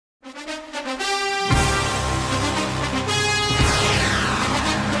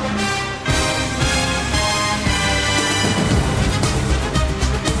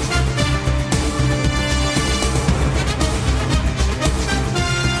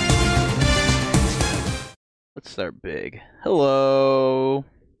Let's start big. Hello.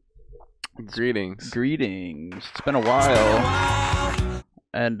 Greetings. Greetings. It's been a while.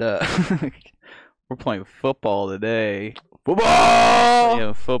 And we're playing football today. Football!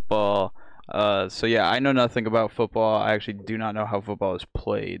 Playing football. So yeah, I know nothing about football. I actually do not know how football is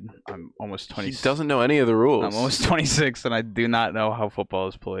played. I'm almost 20. He doesn't know any of the rules. I'm almost 26 and I do not know how football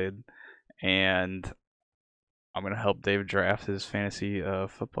is played. And I'm going to help Dave draft his fantasy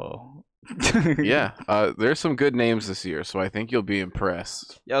football. Yeah, there's some good names this year, so I think you'll be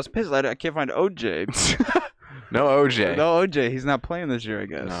impressed. Yeah, I was pissed. I can't find OJ. No OJ. No OJ. He's not playing this year, I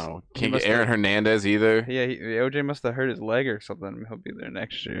guess. No. Can't get Aaron Hernandez either. Yeah, OJ must have hurt his leg or something. He'll be there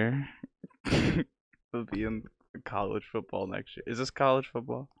next year. He'll be in college football next year. Is this college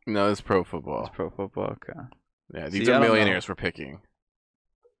football? No, it's pro football. It's pro football. Okay. Yeah, these are millionaires we're picking.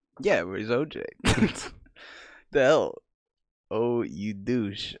 Yeah, where's OJ? The hell? Oh, you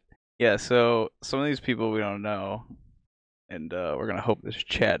douche. Yeah, so some of these people we don't know, and we're gonna hope this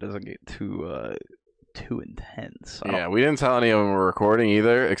chat doesn't get too intense. Yeah, we didn't tell any of them we're recording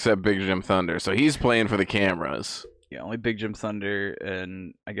either, except Big Jim Thunder. So he's playing for the cameras. Yeah, only Big Jim Thunder,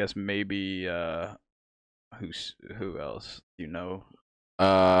 and I guess maybe who else? You know?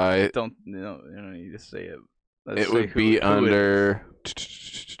 Don't you don't need to say it. It would be under.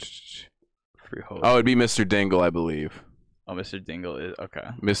 Oh, it'd be Mr. Dingle, I believe. Oh, Mr. Dingle is okay.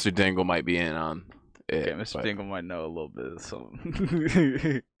 Mr. Dingle might be in on it. Okay, Mr. Dingle might know a little bit of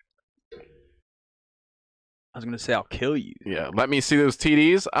something. I was gonna say I'll kill you. Yeah, let me see those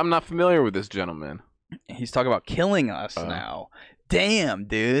TDs. I'm not familiar with this gentleman. He's talking about killing us now. Damn,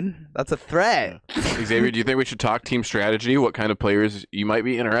 dude, that's a threat. Xavier, do you think we should talk team strategy? What kind of players you might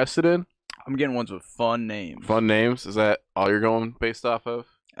be interested in? I'm getting ones with fun names. Fun names? Is that all you're going based off of?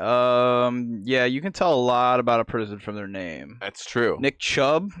 Yeah, you can tell a lot about a person from their name. That's true. Nick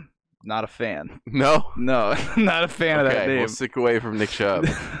Chubb, not a fan. No? No, not a fan of that name. We'll stick away from Nick Chubb.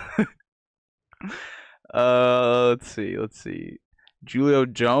 Let's see. Julio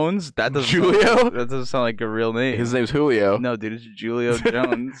Jones? That doesn't Julio? That doesn't sound like a real name. His name's Julio. No, dude, it's Julio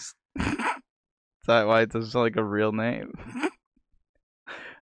Jones. Is that why it doesn't sound like a real name?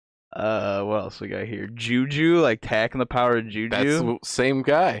 What else we got here? Juju, like Tack and the Power of Juju. That's the same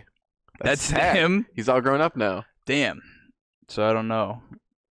guy. That's Tack. him. He's all grown up now. Damn. So I don't know.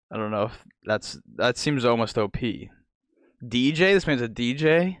 If that seems almost OP. DJ, this man's a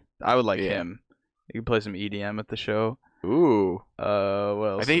DJ. I would like him. He can play some EDM at the show. Ooh. What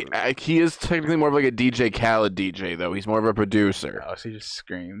else? I think he is technically more of like a DJ Khaled DJ though. He's more of a producer. Oh, so he just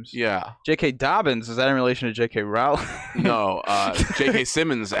screams. Yeah. J.K. Dobbins, is that in relation to J.K. Rowling? No, J.K.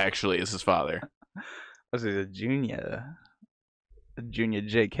 Simmons actually is his father. Was it a junior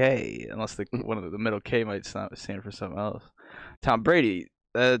J.K. Unless one of the middle K might stand for something else. Tom Brady.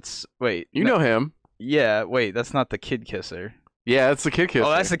 You know him? Yeah. Wait, that's not the kid kisser. Yeah, that's the kid kisser. Oh,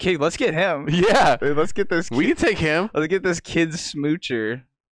 that's the kid. Let's get him. Yeah. Dude, let's get this. We can take him. Let's get this kid smoocher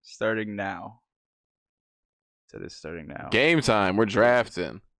starting now. So it's starting now. Game time. We're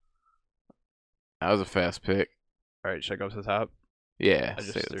drafting. That was a fast pick. All right, should I go up to the top? Yeah. I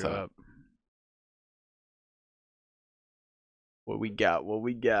just threw up. What we got? All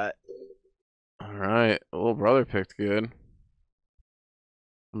right. Little brother picked good.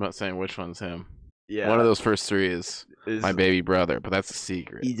 I'm not saying which one's him. Yeah. One of those first three is my baby brother, but that's a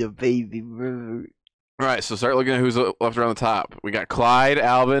secret. He's a baby brother. All right, so start looking at who's left around the top. We got Clyde,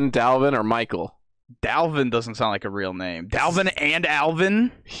 Alvin, Dalvin, or Michael. Dalvin doesn't sound like a real name. Dalvin and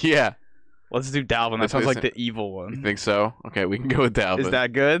Alvin? Yeah. Let's do Dalvin. That sounds like the evil one. You think so? Okay, we can go with Dalvin. Is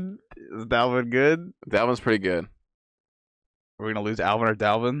that good? Is Dalvin good? Dalvin's pretty good. Are we going to lose Alvin or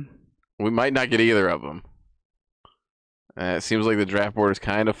Dalvin? We might not get either of them. It seems like the draft board is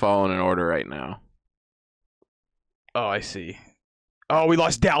kind of falling in order right now. Oh, I see. Oh, we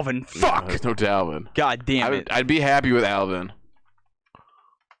lost Dalvin. Fuck! No, there's no Dalvin. God damn it. I'd be happy with Alvin.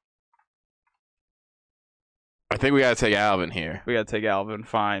 I think we gotta take Alvin here. We gotta take Alvin.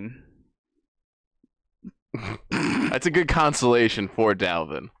 Fine. That's a good consolation for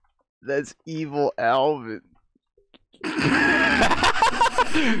Dalvin. That's evil Alvin.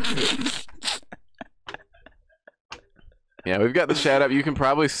 Yeah, we've got the chat up. You can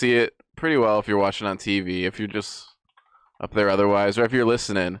probably see it pretty well if you're watching on TV. If you're just up there otherwise, or if you're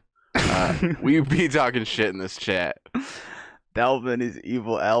listening, we be talking shit in this chat. Dalvin is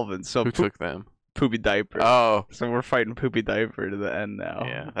evil Alvin. So who took them? Poopy Diaper. Oh. So we're fighting Poopy Diaper to the end now.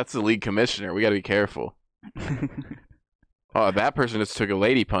 Yeah, that's the league commissioner. We got to be careful. Oh, that person just took a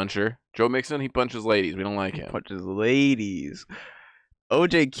lady puncher. Joe Mixon, he punches ladies. We don't like him. Punches ladies.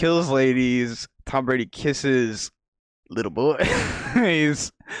 OJ kills ladies. Tom Brady kisses little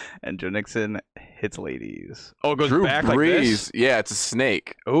boys. And Joe Nixon hits ladies. Oh, it goes Drew back Brees. like this? Yeah, it's a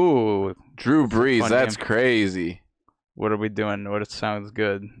snake. Ooh. Drew Brees. fun That's game. crazy. What are we doing? What sounds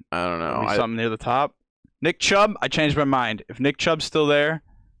good? I don't know. Something near the top? Nick Chubb? I changed my mind. If Nick Chubb's still there,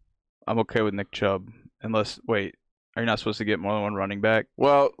 I'm okay with Nick Chubb. Unless, wait, are you not supposed to get more than one running back?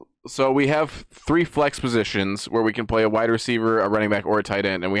 Well, so we have 3 flex positions where we can play a wide receiver, a running back, or a tight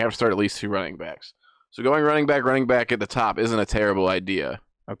end, and we have to start at least 2 running backs. So going running back at the top isn't a terrible idea.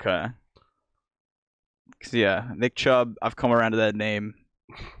 Okay. 'Cause, yeah, Nick Chubb, I've come around to that name,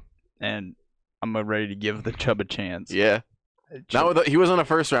 and I'm ready to give the Chubb a chance. Yeah. He wasn't a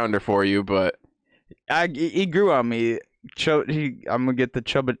first rounder for you, but he grew on me. I'm gonna get the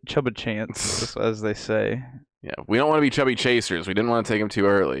Chubb a chance, as they say. yeah, we don't want to be chubby chasers. We didn't want to take him too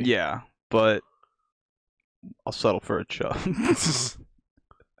early. Yeah, but I'll settle for a Chubb.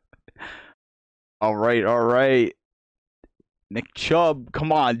 All right. Nick Chubb,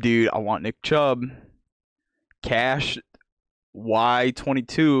 come on, dude. I want Nick Chubb. Cash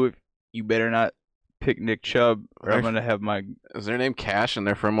Y22. You better not pick Nick Chubb, or I'm gonna have my. Is their name Cash and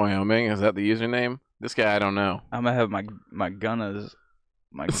they're from Wyoming? Is that the username? This guy, I don't know. I'm gonna have my Gunners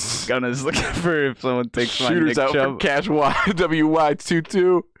looking for if someone takes my Shooters Nick out Chubb. for Cash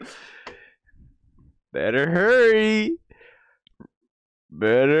WY22. Better hurry.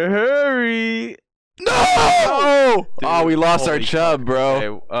 No! Oh, we lost our Holy Chubb, fuck. bro.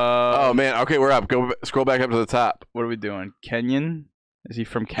 Okay, Oh man. Okay, we're up. Scroll back up to the top. what are we doing? Kenyon? Is he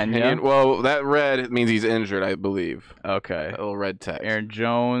from Kenya? Kenyon- Well, that red means he's injured, I believe. Okay. That little red text. Aaron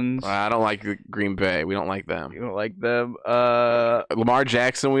Jones. I don't like the Green Bay. We don't like them. You don't like them? Lamar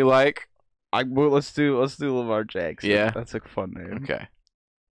Jackson, we like. Let's do Lamar Jackson. Yeah. That's a fun name. Okay.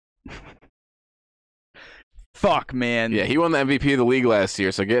 Fuck, man. Yeah, he won the MVP of the league last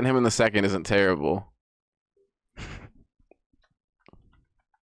year, so getting him in the second isn't terrible.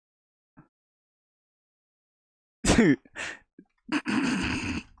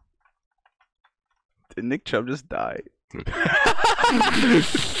 Did Nick Chubb just die?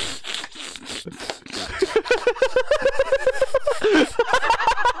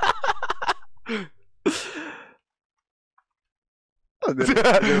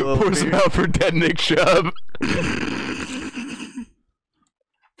 Pour some out for dead Nick Chubb.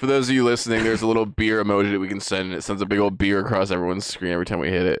 For those of you listening, there's a little beer emoji that we can send, and it sends a big old beer across everyone's screen every time we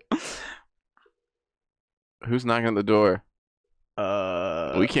hit it. Who's knocking at the door?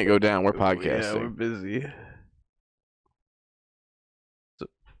 We can't go down. We're podcasting. Yeah, we're busy.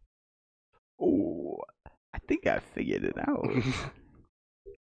 Oh, I think I figured it out.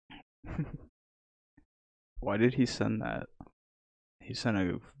 Why did he send that? He sent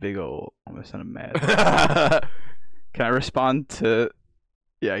a big old. I'm gonna send a mad. Can I respond to?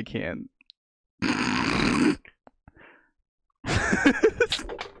 Yeah, I can.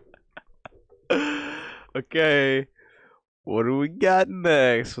 Okay. What do we got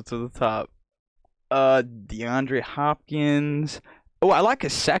next? What's at the top? DeAndre Hopkins. Oh, I like a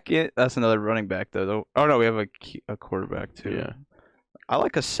second. That's another running back though. Oh no, we have a quarterback too. Yeah. I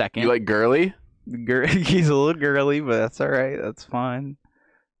like a second. You like Gurley? He's a little girly, but that's all right. That's fine.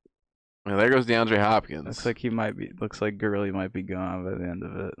 Yeah, there goes DeAndre Hopkins. Looks like he might be. Looks like Gurley might be gone by the end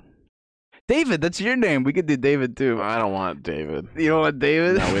of it. David, that's your name. We could do David too. I don't want David. You don't want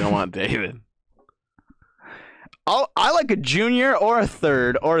David? No, we don't want David. I like a junior or a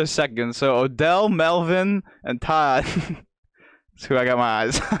third or a second. So Odell, Melvin, and Todd. That's who I got my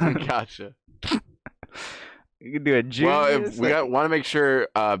eyes on. Gotcha. You can do a junior. Well, if we want to make sure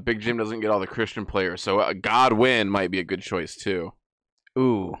Big Jim doesn't get all the Christian players, so Godwin might be a good choice too.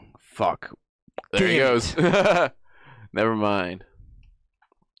 Ooh, fuck. There he Damn goes. Never mind.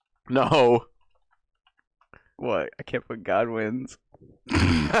 No. What? I can't put Godwins.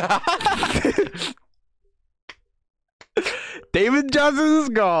 David Johnson is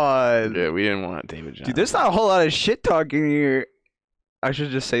gone. Yeah, we didn't want David Johnson. Dude, there's not a whole lot of shit talking here. I should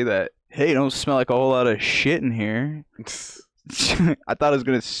just say that. Hey, don't smell like a whole lot of shit in here. I thought it was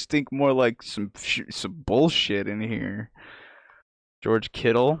gonna stink more like some bullshit in here. George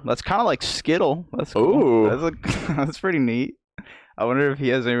Kittle. That's kind of like Skittle. That's cool. Ooh. That's pretty neat. I wonder if he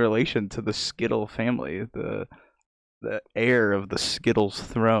has any relation to the Skittle family, the heir of the Skittles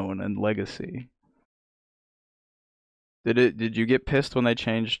throne and legacy. Did you get pissed when they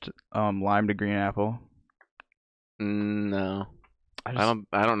changed lime to green apple? No. I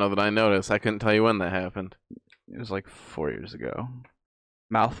don't know that I noticed. I couldn't tell you when that happened. It was like 4 years ago.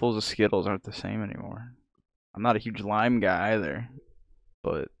 Mouthfuls of Skittles aren't the same anymore. I'm not a huge lime guy either,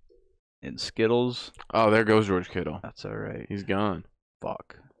 but in Skittles, Oh, there goes George Kittle. that's all right. He's gone.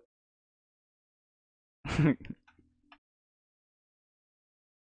 Fuck.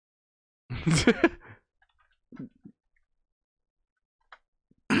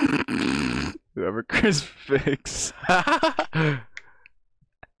 Whoever Chris picks. How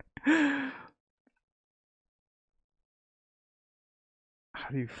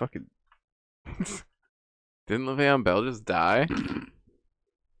do you fucking... Didn't Le'Veon Bell just die?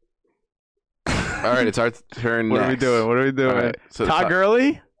 All right, it's our turn. What next. are we doing? All right, so Todd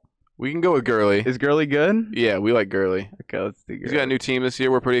Gurley? we can go with Gurley. Is Gurley good? Yeah, we like Gurley. Okay, let's do Gurley. He's got a new team this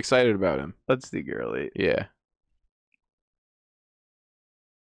year. We're pretty excited about him. Let's do Gurley. Yeah.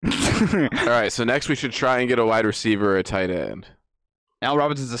 All right, so next we should try and get a wide receiver or a tight end. Al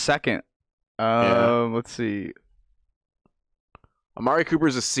Robinson's the second. Yeah. Let's see. Amari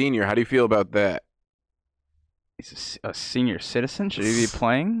Cooper's a senior. How do you feel about that? He's a senior citizen. Should he be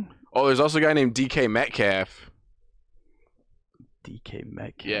playing? Oh, there's also a guy named DK Metcalf. DK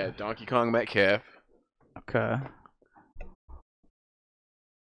Metcalf. Yeah, Donkey Kong Metcalf. Okay.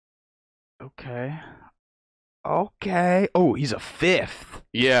 Okay. Oh, he's a fifth.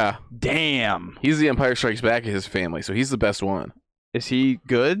 Yeah, Damn. he's the Empire Strikes Back of his family, so he's the best one. Is he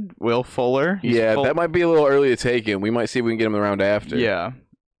good? Will Fuller? Yeah, that might be a little early to take him. We might see if we can get him the round after. Yeah.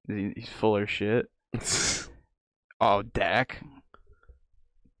 He's Fuller shit. Oh, Dak.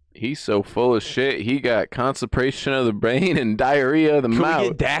 He's so full of shit. He got constipation of the brain and diarrhea of the Can mouth. we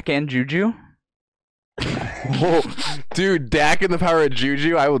get Dak and Juju? Oh, dude, Dak and the power of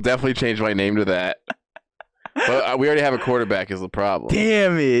Juju. I will definitely change my name to that. But we already have a quarterback is the problem.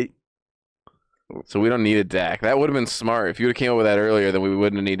 Damn it. So we don't need a Dak. That would have been smart. If you would have came up with that earlier, then we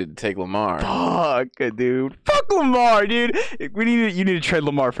wouldn't have needed to take Lamar. Fuck, dude. Fuck Lamar, dude. You need to trade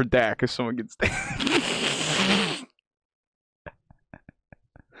Lamar for Dak if someone gets Dak.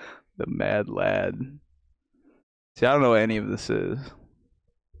 The Mad Lad. See, I don't know what any of this is.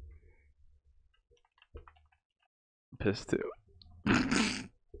 I'm pissed too.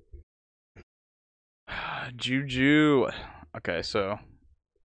 Juju. Okay, so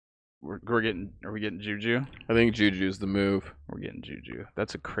we're getting. Are we getting Juju? I think Juju's the move. We're getting Juju.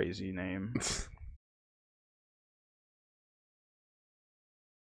 That's a crazy name.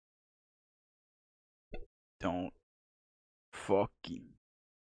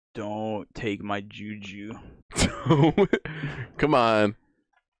 Don't take my Juju. Come on.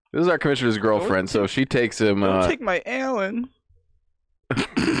 This is our commissioner's girlfriend, so she takes him. Don't take my Allen.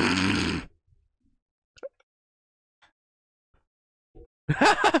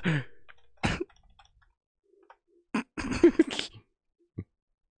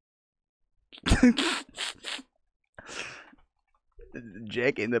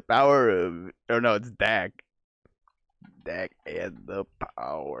 Jack and the power of... Oh, no, it's Dak. Dak and the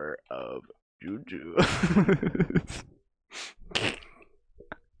power of Juju.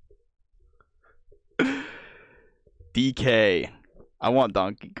 DK. I want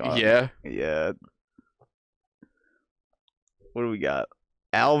Donkey Kong. Yeah. Yeah. What do we got?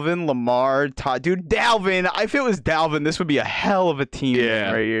 Alvin, Lamar, Todd. Dude, Dalvin. If it was Dalvin, this would be a hell of a team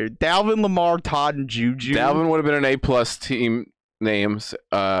Yeah. right here. Dalvin, Lamar, Todd, and Juju. Dalvin would have been an A+ team names,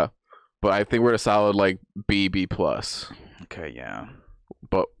 but I think we're a solid like B+. Okay, yeah.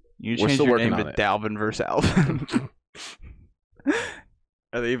 But You we're change still your working name on to it. Dalvin versus Alvin.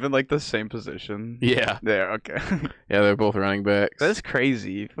 Are they even like the same position? Yeah, There, okay. yeah, they're both running backs. That's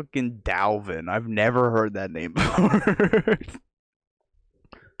crazy. Fucking Dalvin. I've never heard that name before.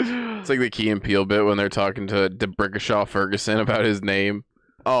 It's like the Key and Peele bit when they're talking to DeBrickashaw Ferguson about his name.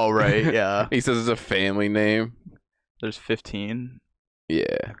 Oh, right, yeah. He says it's a family name. There's 15.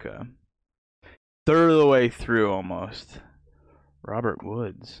 Yeah. Okay. Third of the way through almost. Robert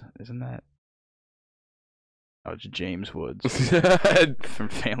Woods. Isn't that? Oh, it's James Woods from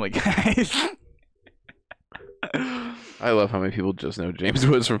Family Guy. I love how many people just know James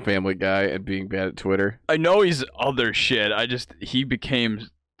Woods from Family Guy and being bad at Twitter. I know he's other shit. He became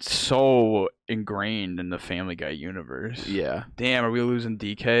so ingrained in the Family Guy universe. Yeah. Damn, are we losing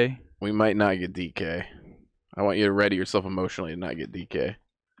DK? We might not get DK. I want you to ready yourself emotionally to not get DK.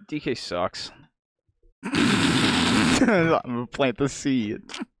 DK sucks. I'm gonna plant the seed.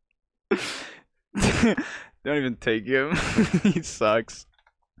 Don't even take him. He sucks.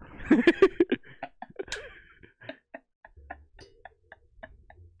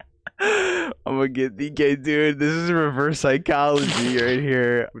 I'm gonna get DK, dude. This is reverse psychology right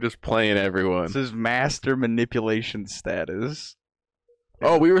here. We're just playing everyone. This is master manipulation status.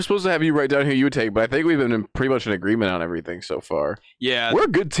 Oh, we were supposed to have you write down who you would take, but I think we've been in pretty much in agreement on everything so far. Yeah. We're a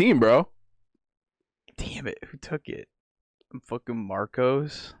good team, bro. Damn it. Who took it? I'm fucking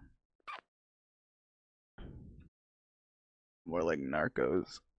Marcos. More like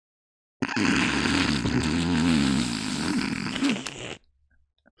Narcos.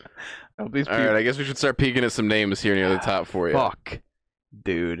 Hope these All people. right, I guess we should start peeking at some names here near the top for you. Fuck,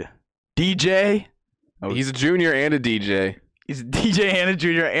 dude. DJ. Oh, He's a junior and a DJ. he's a DJ and a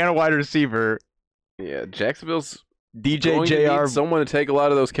junior and a wide receiver. Yeah, Jacksonville's DJ going to JR. need someone to take a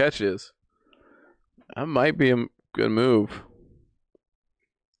lot of those catches. That might be a good move.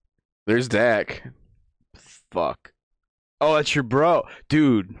 There's Dak. Fuck. Oh, that's your bro,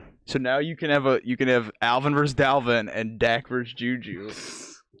 dude. So now you can have Alvin versus Dalvin and Dak versus Juju.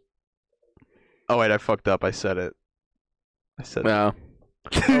 Oh wait, I fucked up. I said it. No.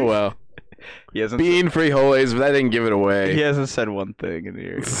 Oh well. He hasn't. Bean frijoles, but I didn't give it away. He hasn't said one thing in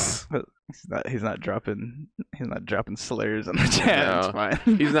here. He's not dropping slurs on the chat. No. It's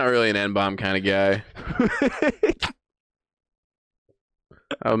fine. He's not really an N-bomb kind of guy.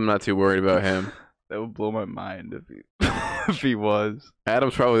 I'm not too worried about him. That would blow my mind if he if he was.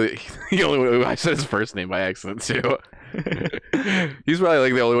 Adam's probably the only one. I said his first name by accident too. He's probably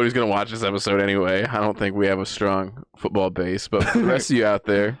like the only one who's gonna watch this episode anyway. I don't think we have a strong football base, but for the rest of you out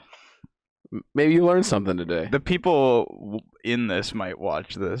there, maybe you learned something today. The people in this might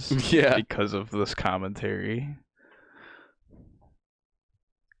watch this Yeah. because of this commentary.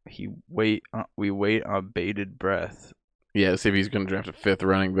 We wait on bated breath. Yeah, see if he's gonna draft a 5th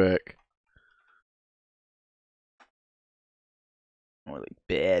running back. More like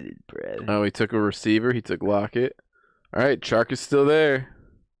bated breath. Oh, he took a receiver. He took Lockett. All right, Chark is still there.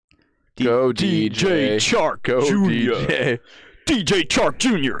 Go DJ Chark Go Jr. DJ. DJ Chark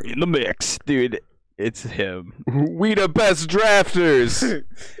Jr. in the mix, dude. It's him. We the best drafters.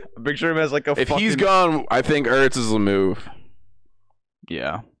 I picture him as like a. If he's gone, I think Ertz is the move.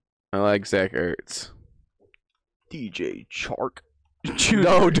 Yeah. I like Zach Ertz. DJ Chark Jr.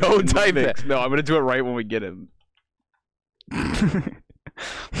 No, don't in the type mix. it. No, I'm gonna do it right when we get him.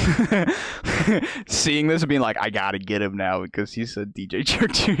 Seeing this and being like, I gotta get him now because he said DJ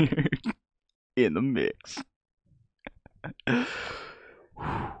Chark Jr. in the mix.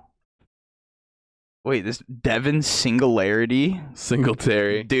 Wait, this Devin Singularity?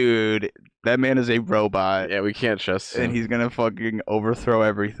 Singletary. Dude, that man is a robot. Yeah, we can't trust him. And he's gonna fucking overthrow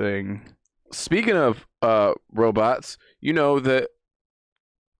everything. Speaking of robots, you know that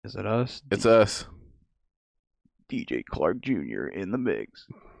Is it us? it's us. DJ Clark Jr. in the mix.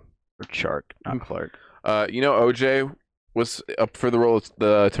 Or Chark, not Clark. You know OJ was up for the role of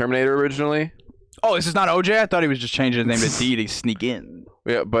the Terminator originally? Oh, this is not OJ? I thought he was just changing his name to D to sneak in.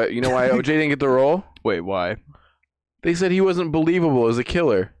 Yeah, but you know why OJ didn't get the role? Wait, why? They said he wasn't believable as a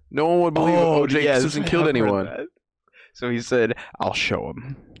killer. No one would believe OJ hasn't killed anyone. So he said, I'll show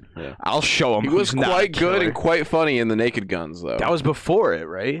him. Yeah. I'll show him. He was who's not a quite good killer." and quite funny in the Naked Guns, though. That was before it,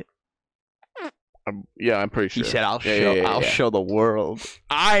 right? Yeah, I'm pretty sure. He said, "I'll Yeah, I'll yeah. show the world.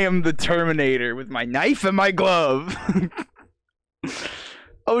 I am the Terminator with my knife and my glove."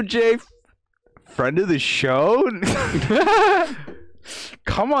 OJ, friend of the show,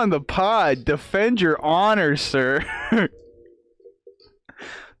 come on the pod, defend your honor, sir.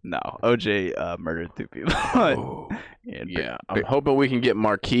 No, OJ murdered 2 people. Oh, And yeah, I'm hoping we can get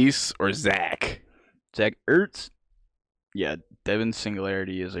Marquise or Zach. Zach Ertz. Yeah, Devin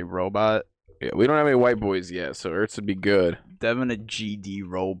Singularity is a robot. Yeah, we don't have any white boys yet, so Ertz would be good. Devin a GD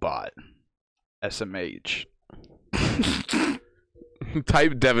robot. SMH.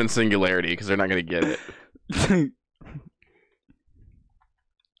 Type Devin Singularity because they're not gonna get it.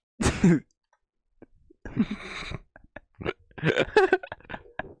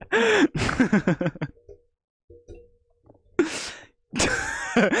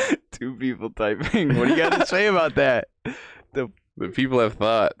 Two people typing. What do you got to say about that? The people have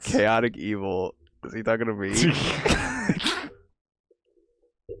thoughts. Chaotic evil. Is he talking to me?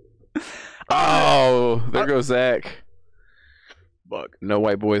 Oh, there goes Zach. Fuck. No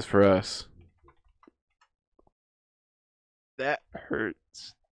white boys for us. That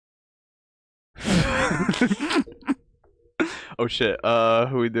hurts. Oh shit.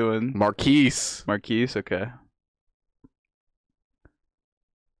 Who we doing? Marquise. Marquise, okay.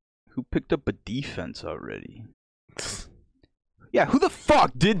 Who picked up a defense already? Yeah, who the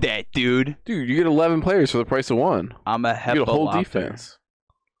fuck did that, dude? Dude, you get 11 players for the price of 1. I'm a You get a whole hepalopter. defense.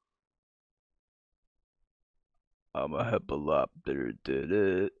 I'm a hepalopter. Did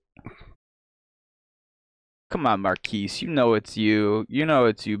it. Come on, Marquise. You know it's you. You know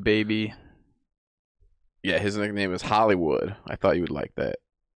it's you, baby. Yeah, his nickname is Hollywood. I thought you would like that.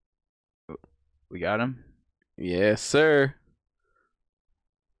 We got him? Yes, sir.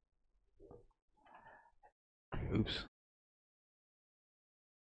 Oops.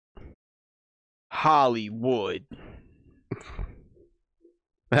 Hollywood.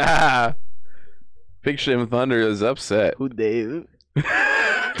 Big Shim Thunder is upset. Who Dave?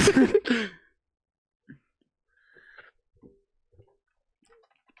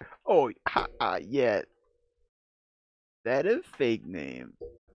 Oh, yeah. That is fake name.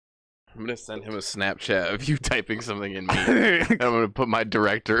 I'm gonna send him a Snapchat of you typing something in me. And I'm gonna put my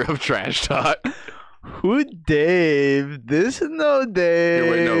director of trash talk. Who Dave? This is no Dave.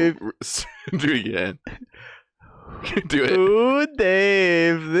 Here, wait, no. Do it again. Do it. Who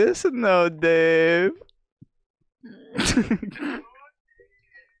Dave? This is no Dave.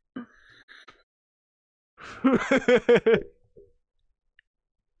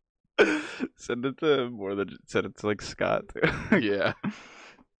 Send it to more than send it to like Scott. Yeah.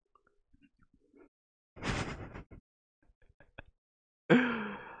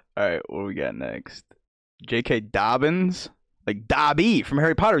 Alright, what we got next? J.K. Dobbins? Like Dobby from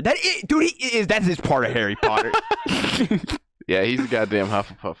Harry Potter. Dude, that's his part of Harry Potter. Yeah, he's a goddamn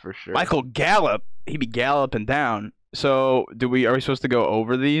Hufflepuff for sure. Michael Gallup. He be galloping down. So, are we supposed to go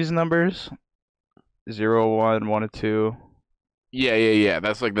over these numbers? 0, 1, 1, 2. Yeah.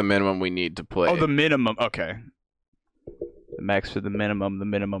 That's like the minimum we need to play. Oh, the minimum. Okay. The max for the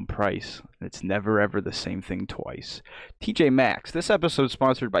minimum price. It's never ever the same thing twice. TJ Maxx. This episode's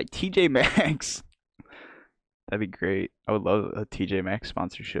sponsored by TJ Maxx. That'd be great. I would love a TJ Maxx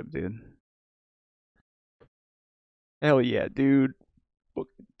sponsorship, dude. Hell yeah, dude.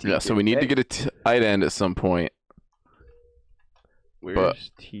 Yeah, so we need to get a tight end at some point.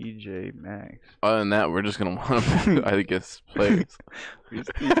 Where's TJ Maxx? Other than that, we're just gonna want to, I guess, players.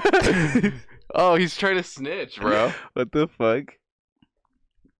 Oh, he's trying to snitch, bro. What the fuck?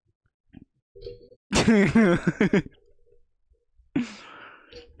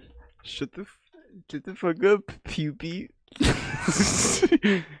 Shut the fuck up, pupy.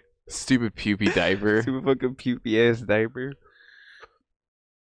 Stupid pupy diaper. Stupid fucking pupy ass diaper.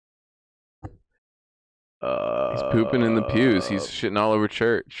 He's pooping in the pews. He's shitting all over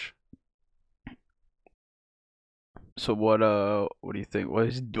church. So what do you think? Why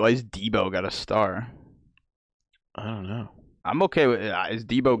is Debo got a star? I don't know. I'm okay with it. Is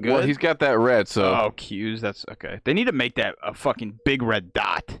Debo good? Well, he's got that red, so. Oh, Q's. That's okay. They need to make that a fucking big red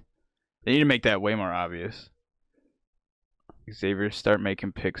dot. They need to make that way more obvious. Xavier, start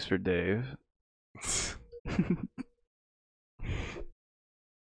making picks for Dave.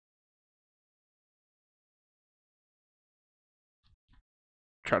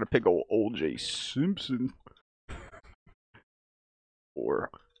 Try to pick old O.J. Simpson. Or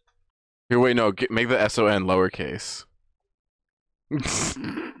Here, wait, no. Make the SON lowercase. I'm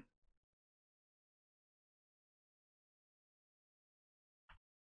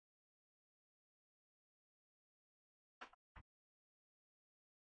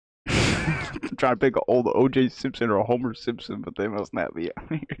trying to pick an old O.J. Simpson or a Homer Simpson, but they must not be.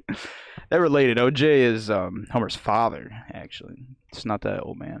 They're related. O.J. is Homer's father, actually. It's not that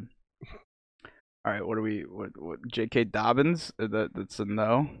old man. All right, what J.K. Dobbins? That's a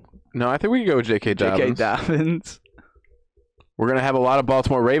no. No, I think we can go with J.K. Dobbins. J.K. Dobbins. We're gonna have a lot of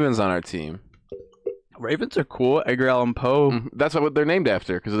Baltimore Ravens on our team. Ravens are cool. Edgar Allan Poe. That's what they're named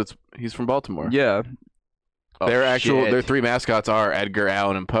after because he's from Baltimore. Yeah. Their three mascots are Edgar,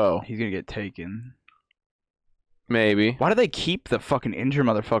 Allan, and Poe. He's gonna get taken. Maybe. Why do they keep the fucking injured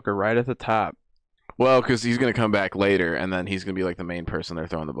motherfucker right at the top? Well, because he's gonna come back later, and then he's gonna be like the main person they're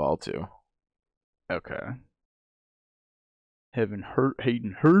throwing the ball to. Okay.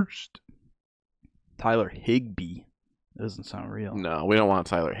 Hayden Hurst. Tyler Higbee. Doesn't sound real. No, we don't want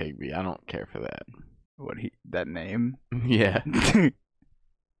Tyler Higbee. I don't care for that. That name? Yeah.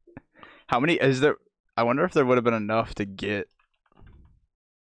 How many is there? I wonder if there would have been enough to get.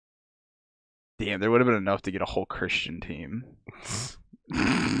 Damn, there would have been enough to get a whole Christian team.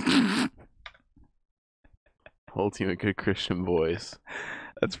 Whole team of good Christian boys.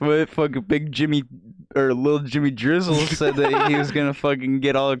 That's what fucking Big Jimmy or Little Jimmy Drizzle said that he was gonna fucking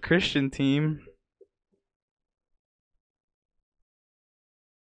get all a Christian team.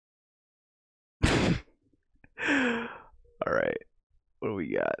 All right, what do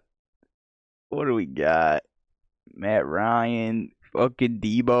we got? Matt Ryan, fucking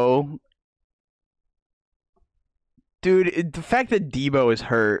Debo. Dude, the fact that Debo is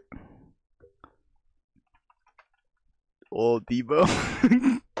hurt. Old Debo.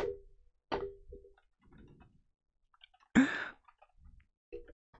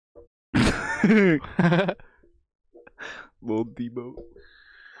 Little Debo.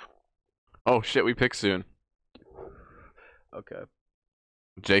 Oh shit, we pick soon. Okay.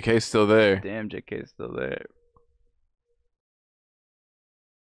 JK's still there. Damn, JK's still there.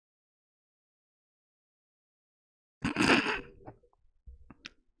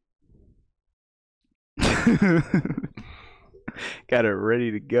 Got it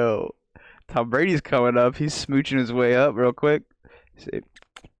ready to go. Tom Brady's coming up. He's smooching his way up real quick. See,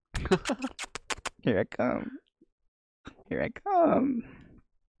 here I come. Here I come.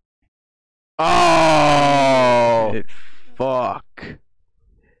 Oh, Fuck.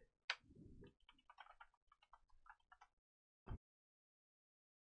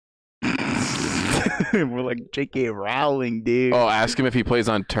 We're like J.K. Rowling, dude. oh! Ask him if he plays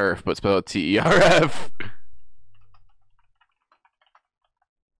on turf, but spell it T-E-R-F.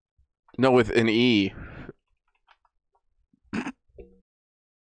 No, with an E.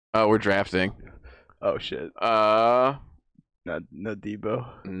 Oh, we're drafting. Oh shit. No, No Debo.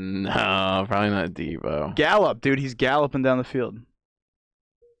 probably not Debo. Gallup, dude. He's galloping down the field.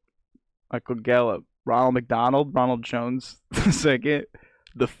 Michael Gallup. Ronald McDonald. Ronald Jones. The second.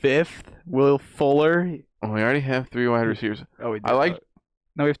 The fifth. Will Fuller. Oh, we already have 3 wide receivers. Oh, we did. I like.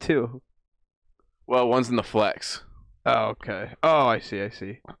 No, we have 2. Well, one's in the flex. Oh, okay. Oh, I see. I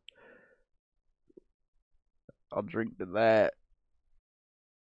see. I'll drink to that.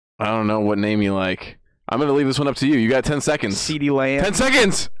 I don't know what name you like. I'm gonna leave this one up to you. You got 10 seconds. CeeDee Lamb. 10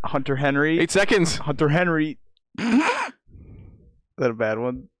 seconds. Hunter Henry. 8 seconds. Hunter Henry. Is that a bad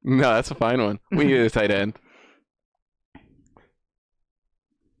one? No, that's a fine one. We need a tight end.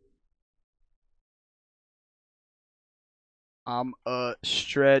 I'm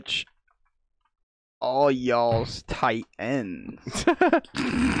stretch all y'all's tight ends. That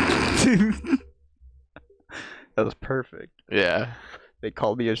was perfect. Yeah. They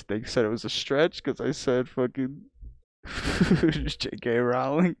called me as they said it was a stretch because I said fucking J.K.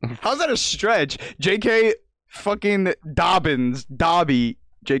 Rowling. How's that a stretch? J.K. fucking Dobbins, Dobby,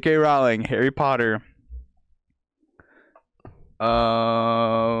 J.K. Rowling, Harry Potter. Dude,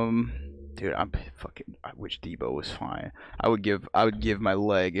 I wish Debo was fine. I would give my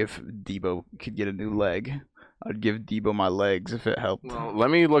leg if Debo could get a new leg. I'd give Debo my legs if it helped. Well, let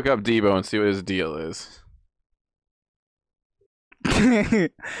me look up Debo and see what his deal is.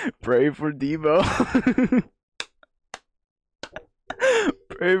 Pray for Debo.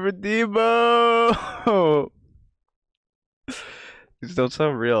 Pray for Debo. These don't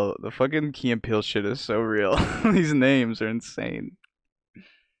sound real. The fucking Key and Peele shit is so real. These names are insane.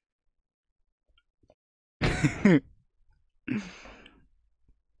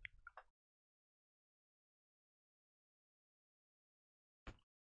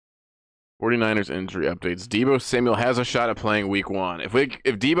 49ers injury updates. Debo Samuel has a shot at playing week 1. If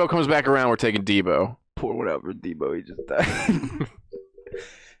Debo comes back around, we're taking Debo. Poor whatever Debo, he just died.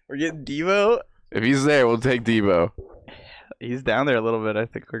 We're getting Debo. If he's there, we'll take Debo. He's down there a little bit. I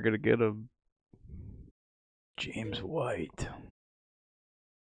think we're gonna get him. James White.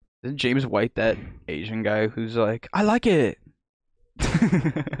 Isn't James White that Asian guy who's like, I like it?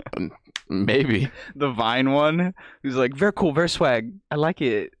 Maybe. The Vine one who's like, very cool, very swag. I like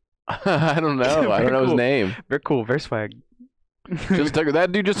it. I don't know. I don't know his name. Very cool, very swag. That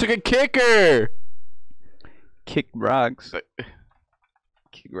dude just took a kicker. Kick rocks.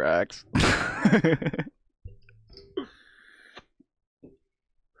 Kick rocks.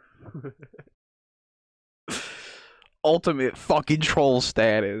 Ultimate fucking troll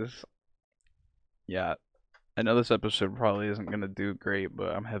status. Yeah. I know this episode probably isn't gonna do great,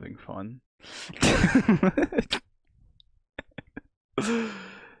 but I'm having fun.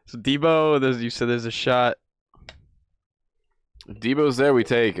 So Debo, you said there's a shot. If Debo's there, we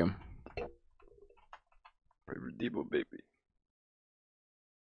take him. Pray for Debo, baby.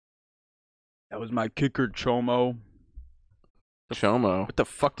 That was my kicker, Chomo. Chomo. What the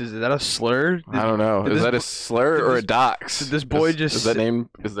fuck is that? A slur? I don't know. Is that a slur or a dox? Did this boy just? Is that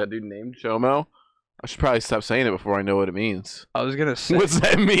dude named Chomo? I should probably stop saying it before I know what it means. I was gonna say. What's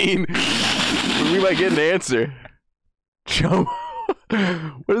that mean? We might get an answer. Chomo.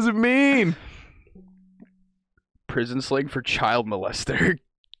 What does it mean? Prison slang for child molester.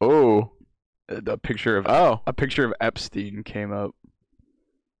 Oh. A picture of Epstein came up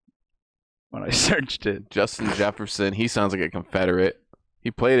when I searched it. Justin Jefferson. He sounds like a Confederate. He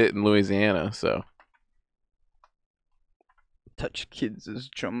played it in Louisiana, so. Touch kids is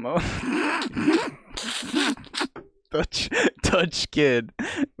Chomo. touch kid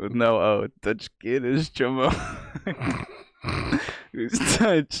with no O. Touch kid is Chomo. Who's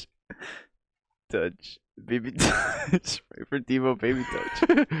touch? Touch. Baby touch. Pray for Debo, baby touch.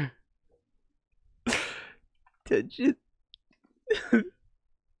 Touch it.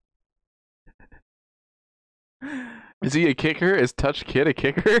 Is he a kicker? Is Touch Kid a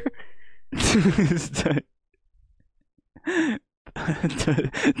kicker?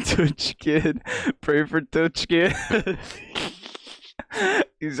 Touch kid. Pray for Touch kid.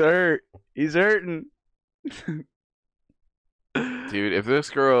 He's hurt. He's hurting. Dude, if this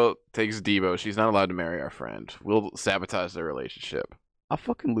girl takes Debo, she's not allowed to marry our friend. We'll sabotage their relationship. I'll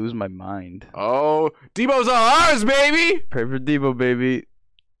fucking lose my mind. Oh, Debo's all ours, baby! Pray for Debo, baby.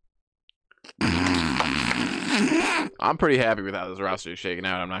 I'm pretty happy with how this roster is shaking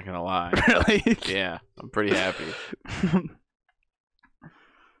out, I'm not gonna lie. Really? Yeah, I'm pretty happy.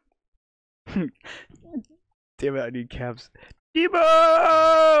 Damn it, I need caps.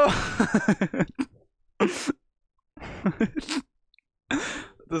 Debo!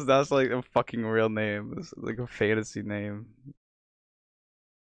 This that's like a fucking real name. This is like a fantasy name.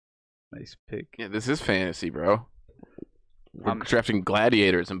 Nice pick. Yeah, this is fantasy, bro. We're I'm drafting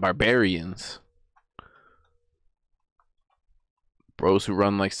gladiators and barbarians. Bros who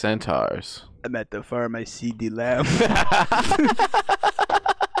run like centaurs. I'm at the farm, I see the lamb.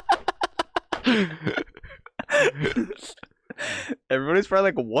 Everybody's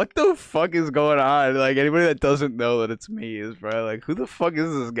probably like, what the fuck is going on? Like, anybody that doesn't know that it's me is probably like, who the fuck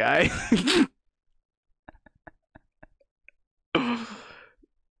is this guy?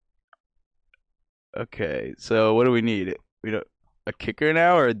 Okay, so what do we need? We don't a kicker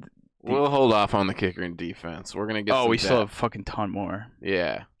now, or We'll hold off on the kicker and defense. We're gonna get. oh, some we still have a depth. fucking ton more.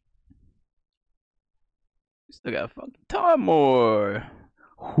 Yeah. We still got a fucking ton more.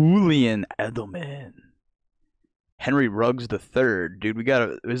 Julian Edelman, Henry Ruggs the third, dude. We got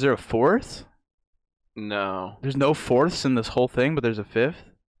a. Is there a fourth? No. There's no fourths in this whole thing, but there's a fifth.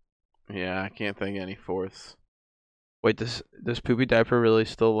 Yeah, I can't think of any fourths. Wait, does Poopy Diaper really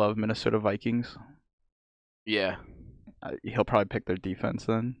still love Minnesota Vikings? Yeah. He'll probably pick their defense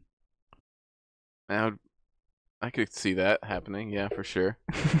then. Now, I could see that happening. Yeah, for sure.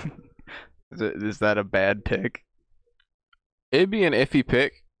 Is that a bad pick? It'd be an iffy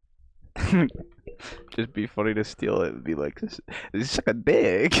pick. Just be funny to steal it and be like, this suck a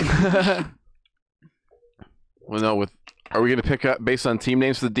dick. Well, no. Are we gonna pick up based on team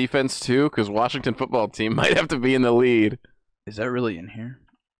names for the defense too? Because Washington football team might have to be in the lead. Is that really in here?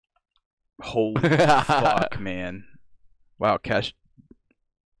 Holy fuck, man. Wow, Cash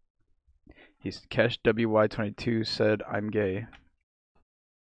WY22 said, I'm gay.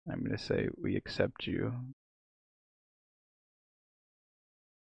 I'm gonna say, we accept you.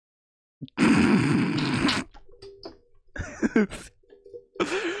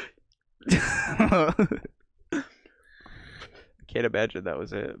 Can't imagine that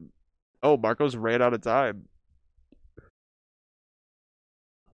was it. Oh, Marcos ran out of time.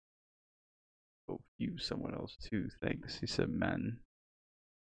 Oh, you someone else too. Thanks. He said men.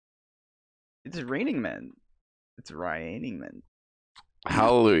 It's raining men. It's raining men.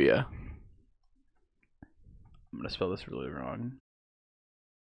 Hallelujah. I'm gonna spell this really wrong.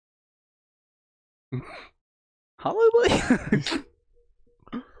 Hallelujah.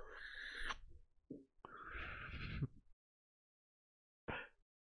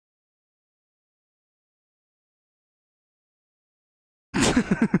 I'll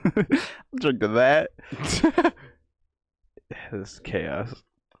drink to that. This is chaos.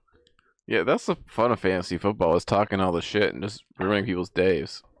 Yeah, that's the fun of fantasy football, is talking all the shit and just ruining people's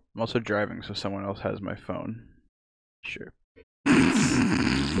days. I'm also driving, so someone else has my phone. Sure. I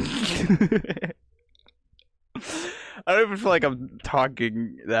don't even feel like I'm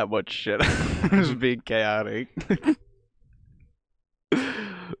talking that much shit. I'm just being chaotic.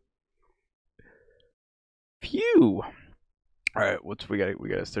 Phew. All right, we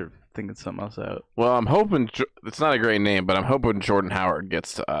gotta start thinking something else out. Well, I'm hoping it's not a great name, but I'm hoping Jordan Howard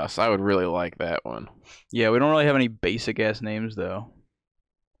gets to us. I would really like that one. Yeah, we don't really have any basic ass names though,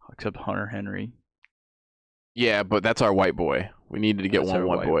 except Hunter Henry. Yeah, but that's our white boy. We needed to get That's one our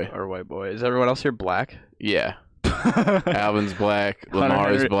white boy. Our white boy. Is everyone else here black? Yeah. Alvin's black. Hunter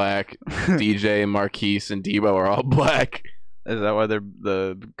Lamar is Henry. black. DJ and Marquise and Debo are all black. Is that why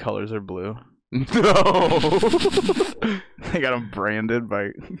the colors are blue? No. They got them branded by.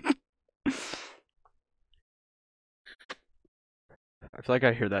 I feel like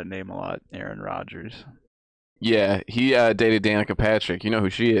I hear that name a lot. Aaron Rodgers. Yeah, he dated Danica Patrick. You know who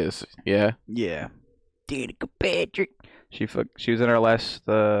she is? Yeah. Yeah. Danica Patrick. She was in our last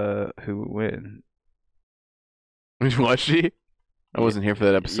Who Win. Was she? I wasn't here for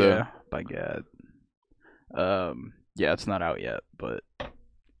that episode. Yeah, by God. Yeah, it's not out yet, but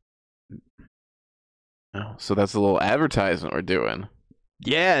Oh, so that's a little advertisement we're doing.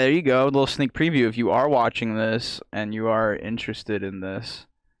 yeah, there you go. A little sneak preview. If you are watching this and you are interested in this,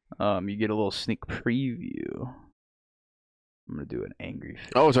 you get a little sneak preview. I'm gonna do an angry face.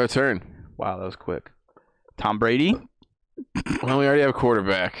 Oh, it's our turn. Wow, that was quick. Tom Brady. Well, we already have a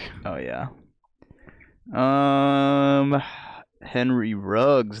quarterback. Oh yeah. Henry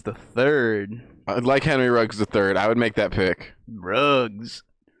Ruggs the third. I'd like Henry Ruggs III. I would make that pick. Ruggs.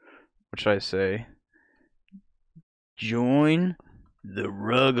 What should I say? Join the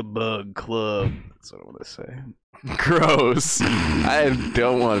Rugabug Club. That's what I want to say. Gross. I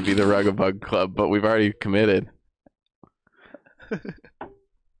don't want to be the Rugabug Club, but we've already committed.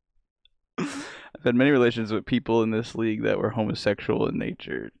 I've had many relations with people in this league that were homosexual in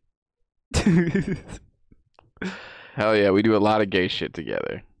nature. Hell yeah, we do a lot of gay shit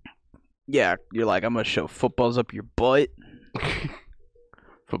together. Yeah, you're like, I'm gonna shove footballs up your butt.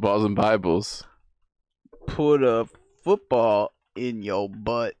 Footballs and Bibles. Put a football in your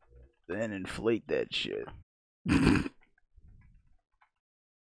butt, then inflate that shit.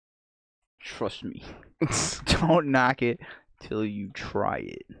 Trust me. Don't knock it till you try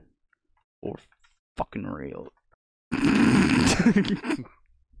it. Or fucking real.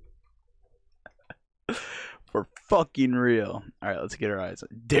 For fucking real. Alright, let's get our eyes.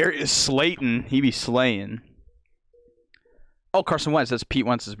 Darius Slayton. He be slaying. Oh, Carson Wentz. That's Pete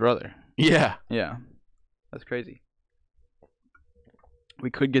Wentz's brother. Yeah. Yeah. That's crazy.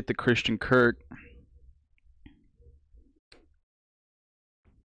 We could get the Christian Kirk.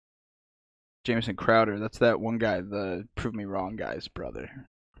 Jamison Crowder. That's that one guy, the Prove Me Wrong guy's brother.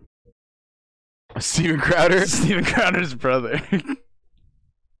 Steven Crowder? Steven Crowder's brother.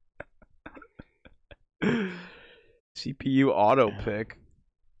 CPU auto pick.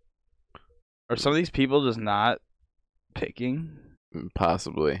 Are some of these people just not picking?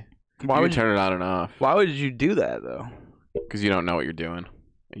 Possibly. Why you would can turn it on and off. Why would you do that though? Because you don't know what you're doing.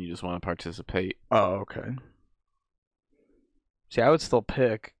 And you just want to participate. Oh, okay. See, I would still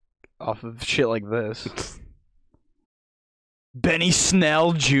pick off of shit like this. Benny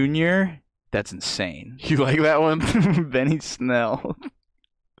Snell Jr.? That's insane. You like that one? Benny Snell.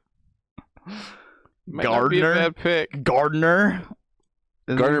 Might not be a bad pick. Gardner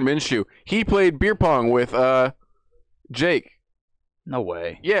Minshew. He played beer pong with Jake. No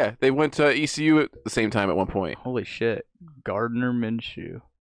way. Yeah, they went to ECU at the same time at one point. Holy shit. Gardner Minshew.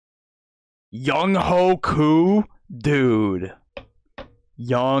 Young Ho Koo? Dude.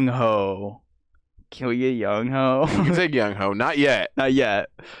 Young Ho. Can we get Young Ho? You can take Young Ho. Not yet. Not yet.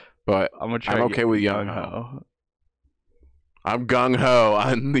 But I'm okay with Young Ho. I'm gung ho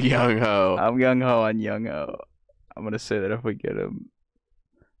on the Young Ho. I'm gung ho on Young Ho. I'm gonna say that if we get him.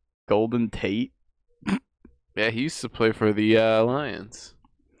 Golden Tate. Yeah, he used to play for the Lions.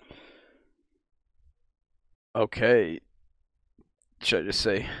 Okay. Should I just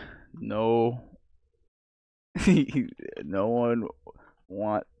say no? No one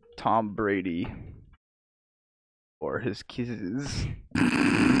want Tom Brady or his kisses.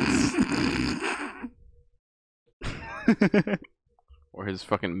 Or his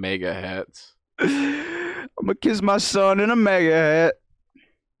fucking mega hats. I'm gonna kiss my son in a mega hat.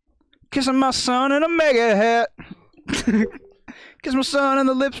 Kissing my son in a mega hat. Kiss my son in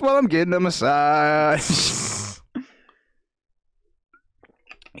the lips while I'm getting a massage.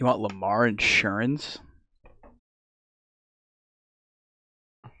 You want Lamar Insurance?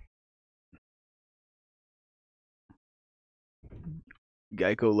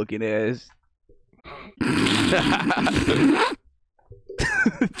 Geico looking ass.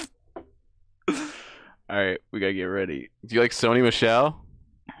 Alright, we gotta get ready. Do you like Sony Michel?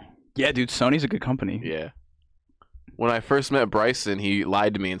 Yeah, dude, Sony's a good company. Yeah. When I first met Bryson, he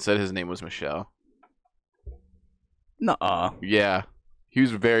lied to me and said his name was Michelle. Nuh-uh. Yeah. He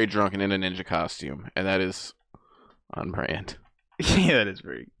was very drunk and in a ninja costume, and that is on brand. Yeah, that is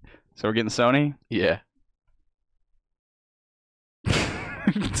very... So we're getting Sony? Yeah.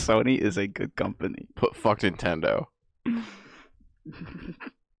 Sony is a good company. Fuck Nintendo.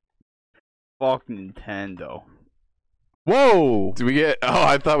 Fuck Nintendo. Whoa! Did we get... Oh,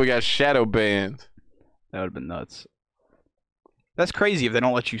 I thought we got shadow banned. That would have been nuts. That's crazy if they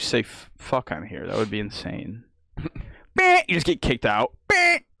don't let you say fuck on here. That would be insane. You just get kicked out.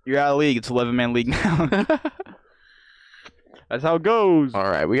 You're out of the league. It's 11-man league now. That's how it goes. All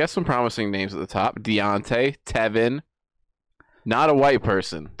right, we got some promising names at the top. Deontay, Tevin. Not a white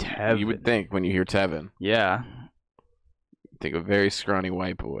person. Tevin. You would think when you hear Tevin. Yeah. Think a very scrawny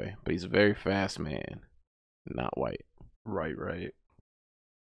white boy, but he's a very fast man. Not white. Right.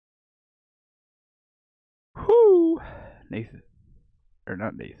 Whoo! Nathan. Or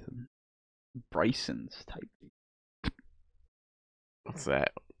not Nathan. Bryson's type. What's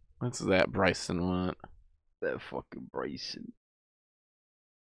that? What's that Bryson want? That fucking Bryson.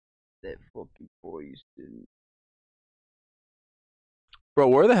 That fucking Bryson. Bro,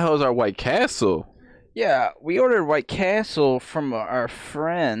 where the hell is our White Castle? Yeah, we ordered White Castle from our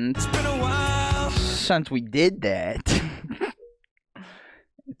friend. It's been a while since we did that.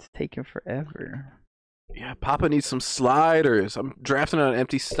 It's taking forever. Yeah, Papa needs some sliders. I'm drafting on an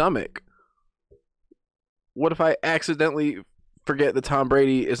empty stomach. What if I accidentally forget that Tom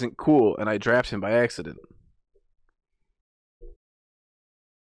Brady isn't cool and I draft him by accident?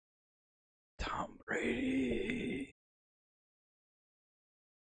 Tom Brady.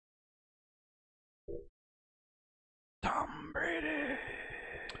 Tom Brady.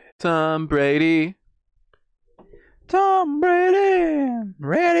 Tom Brady. Tom Brady.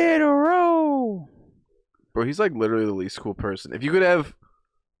 Ready to roll. Bro, he's like literally the least cool person. If you could have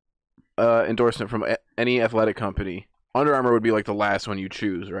endorsement from any athletic company, Under Armour would be like the last one you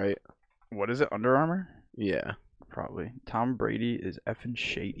choose, right? What is it? Under Armour? Yeah. Probably. Tom Brady is effing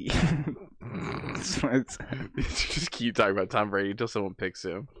shady. Just keep talking about Tom Brady until someone picks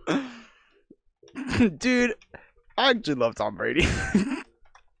him. Dude, I actually love Tom Brady.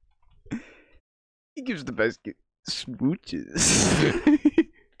 He gives the best smooches.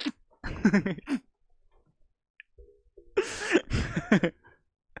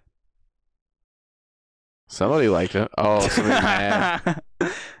 Somebody liked it. Oh, somebody mad.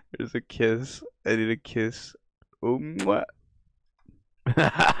 There's a kiss. I need a kiss. Oh, what?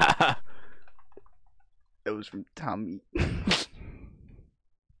 Yeah, That was from Tommy.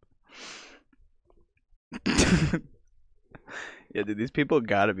 Yeah, dude, these people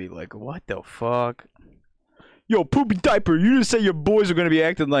gotta be like, what the fuck? Yo, poopy diaper, you just say your boys are gonna be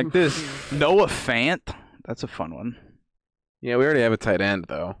acting like this. Noah Fant? That's a fun one. we already have a tight end,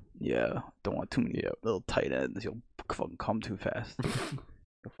 though. Yeah, don't want too many little tight ends. You'll fucking come too fast.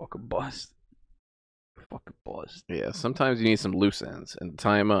 You'll fucking bust. Fucking bust. Yeah, sometimes you need some loose ends and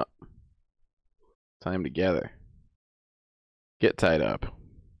tie them up. Tie them together. Get tied up.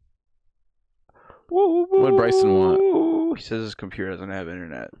 What would Bryson want? He says his computer doesn't have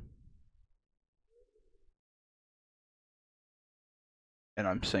internet. And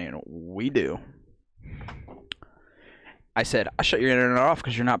I'm saying, we do. I said, I'll shut your internet off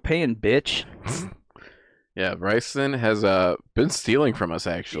because you're not paying, bitch. Yeah, Bryson has been stealing from us,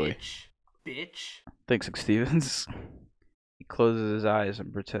 actually. Bitch. Thanks, Stevens. He closes his eyes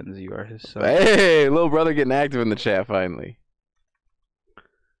and pretends you are his son. Hey, little brother getting active in the chat, finally.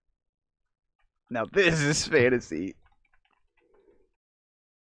 Now this is fantasy.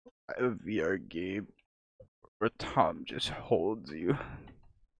 A VR game where Tom just holds you.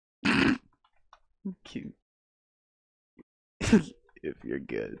 Cute. If you're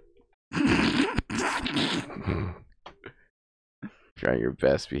good. Try your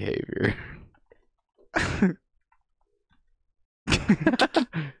best behavior.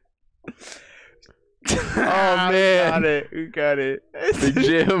 Oh man, We got it. Big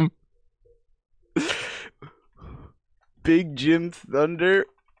Jim. Big Jim Thunder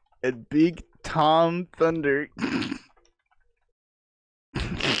and Big Tom Thunder.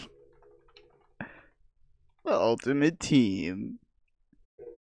 The ultimate team.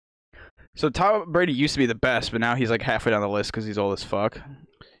 So Tom Brady used to be the best, but now he's like halfway down the list because he's old as fuck.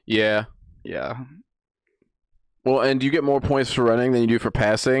 Yeah. Yeah. Well, and do you get more points for running than you do for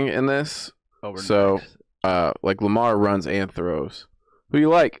passing in this? Over So, next. like Lamar runs and throws. Who you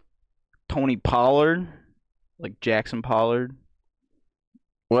like? Tony Pollard, like Jackson Pollard.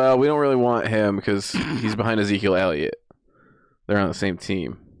 Well, we don't really want him because he's behind Ezekiel Elliott. They're on the same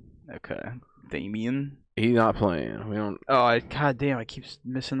team. Okay. Damien. He's not playing. We don't. Oh, god damn! I keep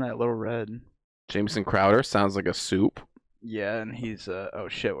missing that little red. Jameson Crowder sounds like a soup. Yeah, and he's oh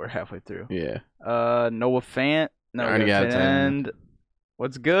shit, we're halfway through. Yeah. Noah Fant. No, Already got 10. And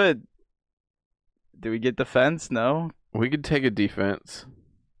what's good? Do we get defense? No. We could take a defense.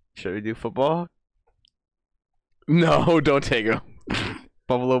 Should we do football? No, don't take him.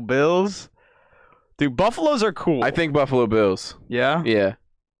 Buffalo Bills. Dude, Buffaloes are cool. I think Buffalo Bills. Yeah. Yeah.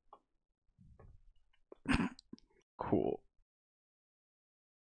 Cool.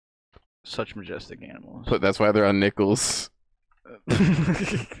 Such majestic animals. But that's why they're on nickels.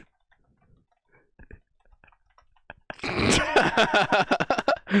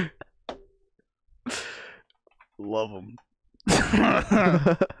 Love them.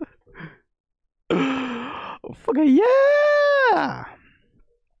 Oh, fucking yeah!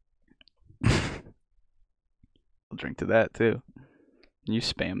 I'll drink to that too. Can you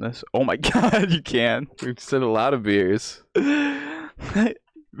spam this? Oh my god, you can. We've said a lot of beers.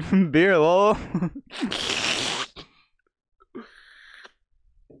 Beer, lol.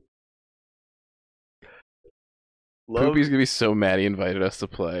 Poopy's gonna be so mad he invited us to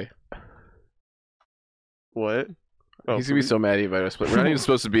play. What? Oh, He's gonna be so mad he invited us to play. We're not even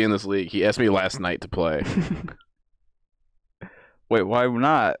supposed to be in this league. He asked me last night to play. Wait, why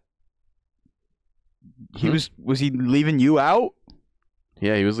not? Hmm? Was he leaving you out?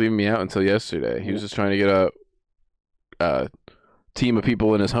 Yeah, he was leaving me out until yesterday. He was just trying to get a team of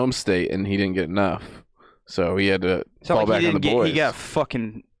people in his home state, and he didn't get enough. So he had to fall back on the boys. He got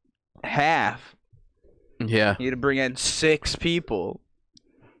fucking half. Yeah. He had to bring in 6 people.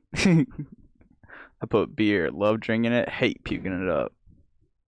 I put beer, love drinking it, hate puking it up.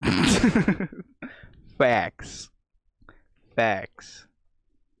 Facts.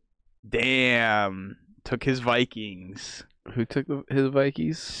 Damn. Took his Vikings. Who took his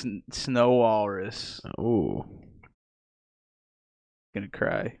Vikings? Snow Walrus. Oh. Gonna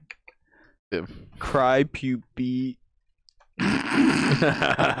cry. Cry, pupy.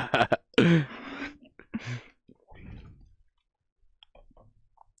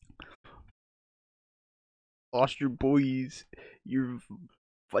 Lost your boys. Your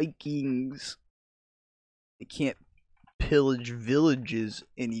Vikings. They can't pillage villages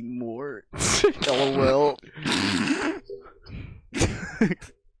anymore. LOL.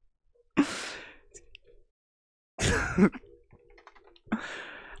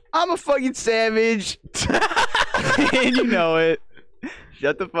 I'm a fucking savage. And you know it.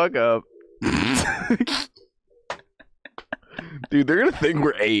 Shut the fuck up. Dude, they're gonna think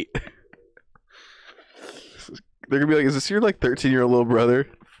we're 8. They're gonna be like, is this your like 13-year-old little brother?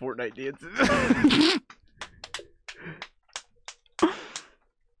 Fortnite dances.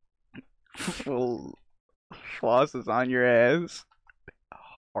 Full floss is on your ass.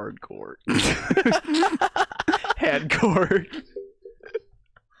 Hardcore. Headcore.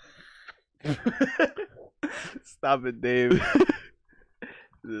 Stop it, Dave.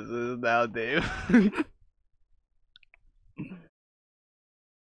 This is now Dave.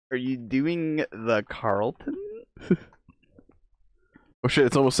 Are you doing the Carlton? Oh shit,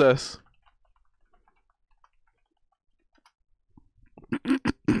 it's almost us.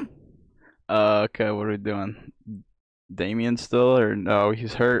 Okay, what are we doing? Damien still, or no,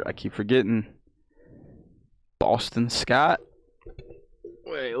 he's hurt. I keep forgetting. Boston Scott?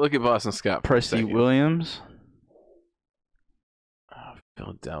 Wait, look at Boston Scott. Presty Williams? Oh,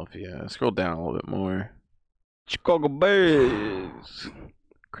 Philadelphia. Scroll down a little bit more. Chicago Bears.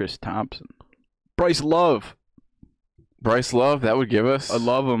 Chris Thompson. Bryce Love. Bryce Love, that would give us. I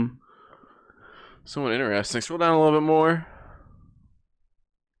love him. Someone interesting. Scroll down a little bit more.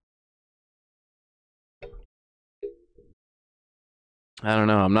 I don't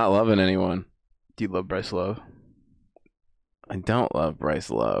know. I'm not loving anyone. Do you love Bryce Love? I don't love Bryce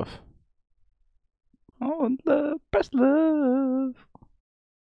Love. Oh, love Bryce Love.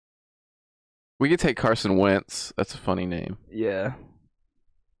 We could take Carson Wentz. That's a funny name. Yeah.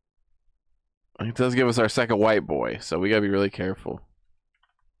 It does give us our second white boy, so we gotta be really careful.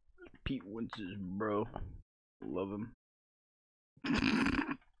 Pete Wentz's bro. Love him.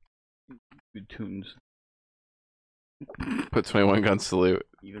 Good tunes. Put 21 Gun Salute.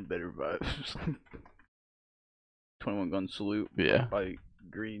 Even better vibes. 21 Gun Salute Yeah. by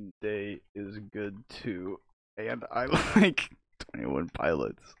Green Day is good too. And I like 21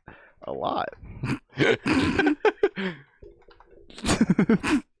 Pilots a lot.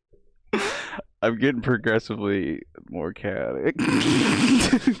 I'm getting progressively more chaotic.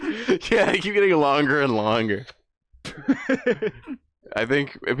 Yeah, they keep getting longer and longer. I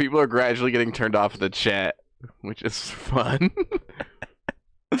think people are gradually getting turned off the chat, which is fun.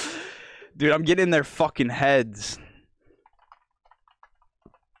 Dude, I'm getting in their fucking heads.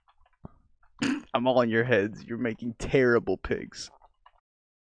 I'm all in your heads. You're making terrible picks.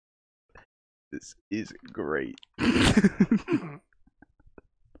 This is great.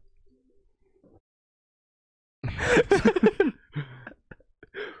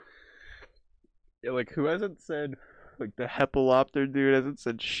 Yeah, like who hasn't said, like the Hepalopter dude hasn't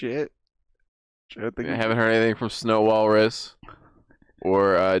said shit. I haven't heard anything from Snow Walrus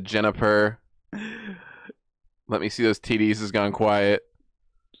or Jennifer. Let me see those TDs has gone quiet.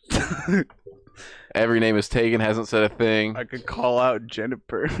 Every name is taken, hasn't said a thing. I could call out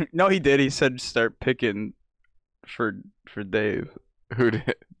Jennifer. No, he did. He said start picking for Dave. Who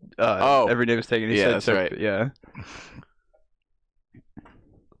did? Every name is taken. He said that's right. Yeah.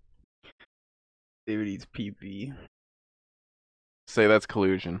 David eats pee-pee. Say that's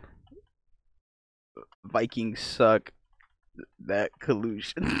collusion. Vikings suck. That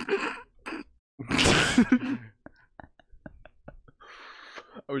collusion.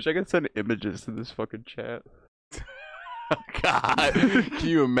 I wish I could send images to this fucking chat. God, can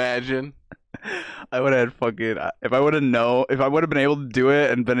you imagine? I would have fucking if I would have been able to do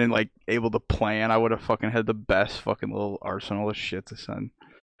it and been like able to plan, I would have fucking had the best fucking little arsenal of shit to send.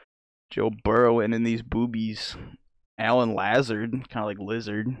 Joe Burrow and in these boobies, Alan Lazard, kind of like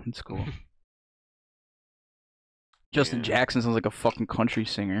lizard. It's cool. Justin Yeah. Jackson sounds like a fucking country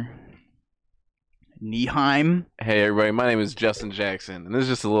singer. Neheim. Hey everybody, my name is Justin Jackson, and this is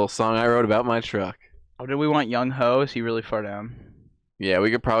just a little song I wrote about my truck. Oh, did we want Young Ho? Is he really far down? Yeah, we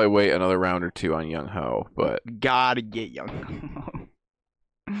could probably wait another round or two on Young Ho, but Gotta get Young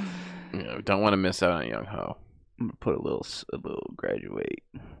Ho. you know, don't want to miss out on Young Ho. I'm gonna put a little graduation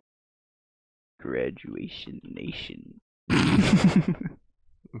nation.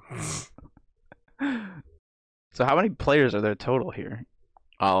 So how many players are there total here?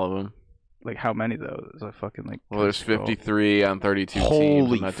 All of them. Like how many though? Is that fucking like? Well, there's 53 on 32 teams.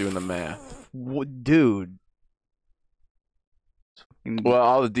 Holy I'm not doing the math. What, dude? Well,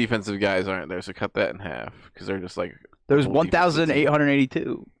 all the defensive guys aren't there, so cut that in half because they're just like There's whole defensive team.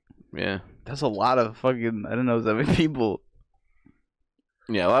 1,882. Yeah. That's a lot of fucking. I don't know that many people.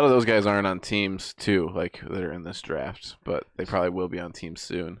 Yeah, a lot of those guys aren't on teams too, like that are in this draft, but they probably will be on teams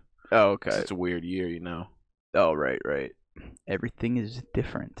soon. Oh, 'Cause okay. it's a weird year, you know. Oh, right. Everything is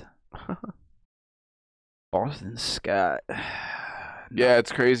different. Boston Scott. Yeah,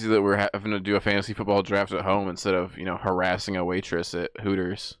 it's crazy that we're having to do a fantasy football draft at home instead of, you know, harassing a waitress at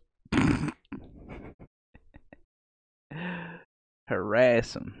Hooters.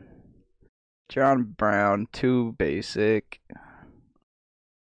 Harass him. John Brown, too basic.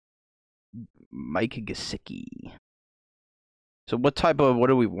 Mike Gesicki. So what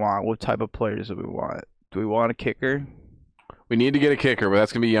do we want? What type of players do we want? Do we want a kicker? We need to get a kicker, but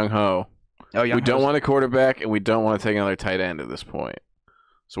that's going to be Young Ho. Oh, We don't want a quarterback, and we don't want to take another tight end at this point.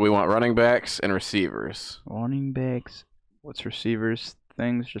 So we want running backs and receivers. running backs. What's receivers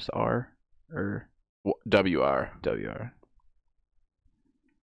things? Just R or WR. WR.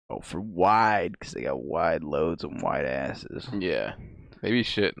 Oh, for wide, because they got wide loads and wide asses. Yeah. Maybe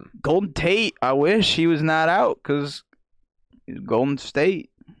shitting. Golden Tate, I wish he was not out, because he's Golden State.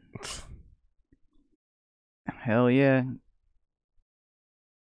 Hell yeah.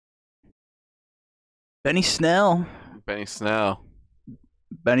 Benny Snell. Benny Snell.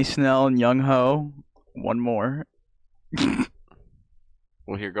 Benny Snell and Young Ho. One more.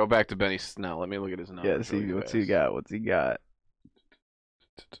 Well, here, go back to Benny Snell. Let me look at his numbers. Yeah, see really what's fast. he got. What's he got?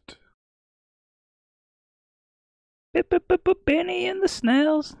 Benny and the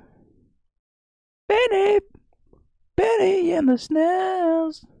Snells. Benny and the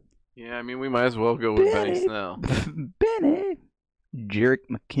Snells. Yeah, I mean, we might as well go with Benny Benny. Snell. Benny. Jerick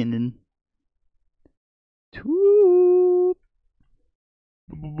McKinnon. Two.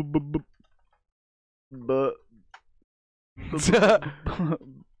 But.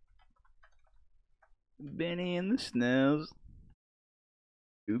 Benny and the Snells.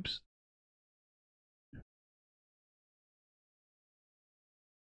 Oops.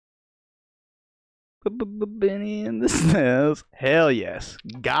 Benny and the Snells. Hell yes.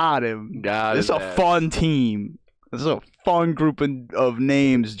 Got him. God, This is a fun team. This is a fun group of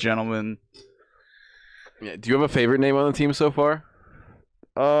names, gentlemen. Yeah, do you have a favorite name on the team so far?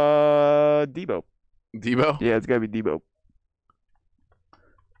 Debo. Debo? Yeah, it's gotta be Debo.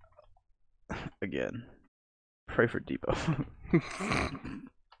 Again. Pray for Debo.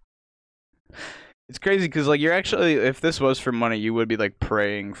 It's crazy because, like, you're actually, if this was for money, you would be, like,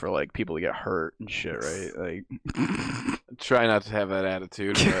 praying for, like, people to get hurt and shit, right? Like, Try not to have that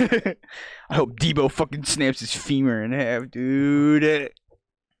attitude. But I hope Debo fucking snaps his femur in half, dude.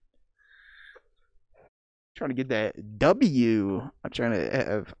 Trying to get that W. I'm trying to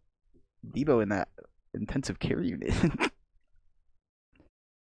have Debo in that intensive care unit.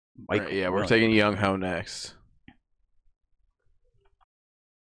 right, yeah, we're taking Young Ho next.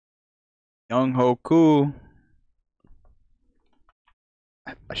 Young Ho cool.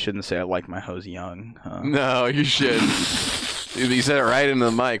 I shouldn't say I like my hoes young. Huh? No, you should. Dude, you said it right into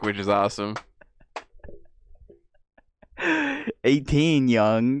the mic, which is awesome. 18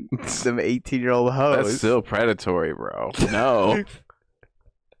 young. Some 18-year-old hoes. That's still predatory, bro. No.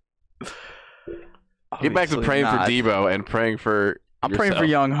 Get back to Obviously praying not. for Debo and praying for I'm praying for yourself.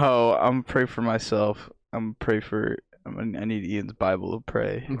 Young Ho. I'm praying for myself. I'm praying for. I need Ian's Bible to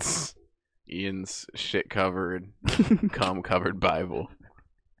pray. Ian's shit covered, cum covered Bible.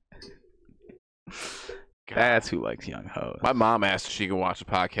 That's who likes Young Ho. My mom asked if she could watch the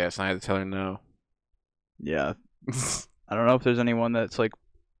podcast, and I had to tell her no. Yeah. I don't know if there's anyone that's like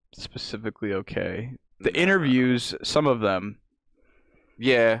specifically okay. The interviews, some of them,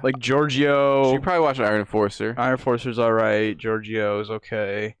 Yeah. like Giorgio. She probably watched Iron Enforcer. Iron Forcer's alright. Giorgio's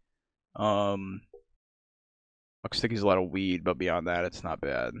okay. Sticky's a lot of weed, but beyond that, it's not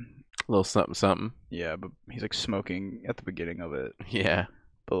bad. A little something, something. Yeah, but he's like smoking at the beginning of it. Yeah.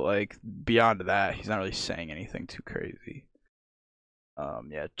 But like beyond that, he's not really saying anything too crazy.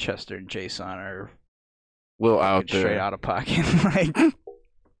 Yeah, Chester and Jason are little out straight there. out of pocket, like.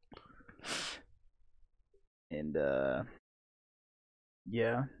 And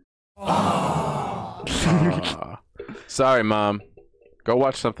yeah. Sorry, Mom. Go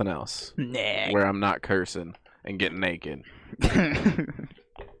watch something else Nah. where I'm not cursing and getting naked.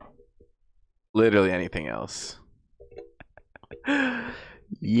 Literally anything else.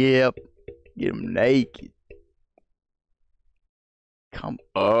 Yep. Get him naked. Come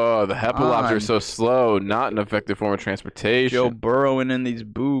Oh, the hepalopter on. is so slow. Not an effective form of transportation. Joe burrowing in these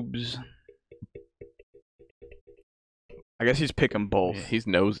boobs. I guess he's picking both. Yeah, he's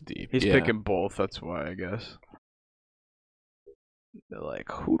nose deep. He's Yeah. picking both. That's why, I guess. They're like,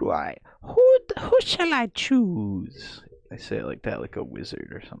 who shall I choose? They say it like that, like a wizard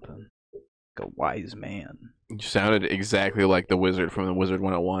or something, like a wise man. You sounded exactly like the wizard from the Wizard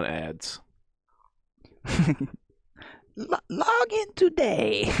 101 ads. Log in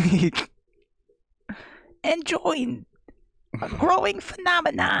today and join a growing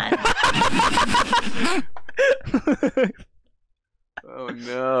phenomenon. Oh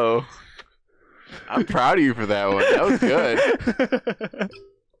no. I'm proud of you for that one. That was good.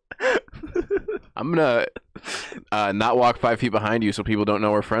 I'm gonna not walk 5 feet behind you so people don't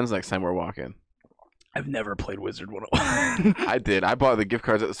know we're friends next time we're walking. I've never played Wizard 101. I did. I bought the gift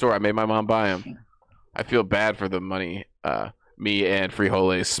cards at the store. I made my mom buy them. I feel bad for the money me and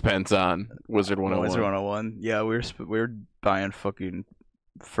Frijoles spent on Wizard 101. Wizard 101. Yeah, we were buying fucking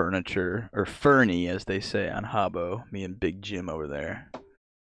furniture, or Fernie as they say on Habbo. Me and Big Jim over there.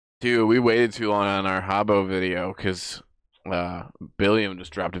 Dude, we waited too long on our Habbo video because Billiam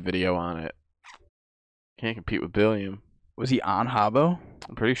just dropped a video on it. Can't compete with Billiam. Was he on Habbo?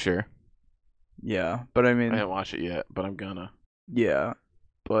 I'm pretty sure. Yeah, but I mean, I haven't watched it yet, but I'm gonna. yeah,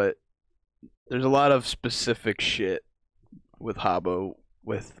 but there's a lot of specific shit with Habbo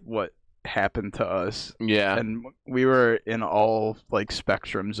with what happened to us. Yeah. And we were in all like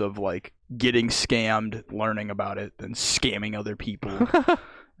spectrums of like getting scammed, learning about it, then scamming other people,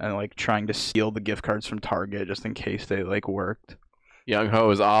 and like trying to steal the gift cards from Target just in case they like worked. Young Ho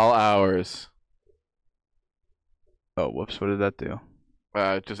is all ours. Oh, whoops! What did that do?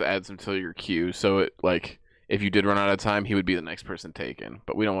 Just adds him to your queue, so it like if you did run out of time, he would be the next person taken.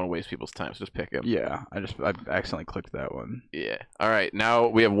 But we don't want to waste people's time, so just pick him. Yeah, I accidentally clicked that one. Yeah. All right. Now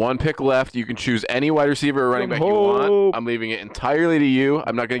we have one pick left. You can choose any wide receiver or running back you want. I'm leaving it entirely to you.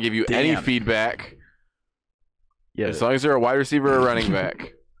 I'm not going to give you any feedback. Yeah. As long as they're a wide receiver or running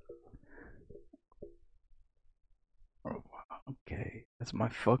back. Okay, that's my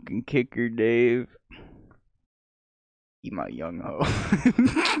fucking kicker, Dave. Eat my Young Ho.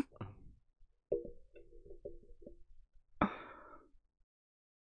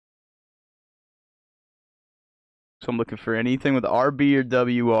 So I'm looking for anything with RB or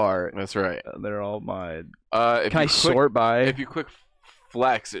WR. That's right. They're all mine. Can I sort by? If you click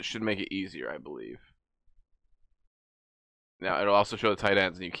flex, it should make it easier, I believe. Now, it'll also show the tight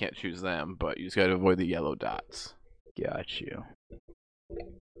ends, and you can't choose them, but you just got to avoid the yellow dots. Got you.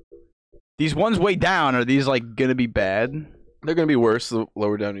 These ones way down, are these like gonna be bad? They're going to be worse the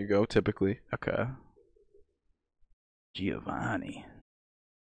lower down you go, typically. Okay. Giovanni.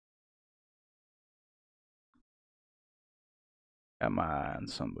 Come on,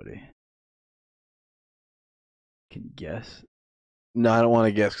 somebody. Can you guess? No, I don't want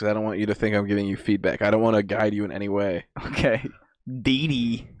to guess because I don't want you to think I'm giving you feedback. I don't want to guide you in any way. Okay.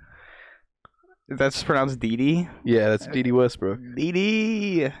 Didi. That's pronounced Didi? Yeah, that's Didi Westbrook.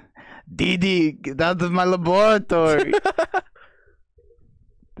 Didi. Didi, get out of my laboratory.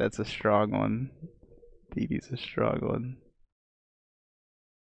 That's a strong one. Didi's a strong one.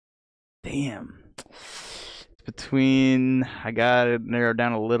 Damn. It's between, I gotta narrow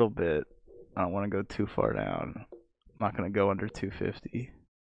down a little bit. I don't want to go too far down. I'm not gonna go under 250.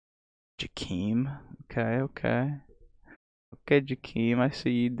 Jakeem. Okay. Okay, Jakeem, I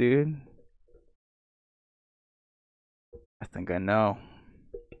see you, dude. I think I know.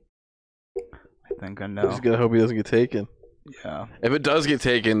 I just gotta hope he doesn't get taken. Yeah. If it does get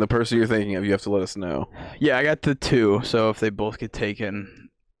taken, the person you're thinking of, you have to let us know. Yeah, I got the two. So if they both get taken,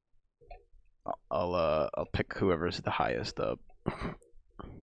 I'll pick whoever's the highest up.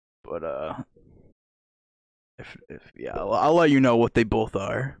 But I'll let you know what they both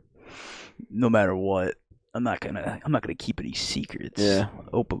are. No matter what, I'm not gonna keep any secrets. Yeah.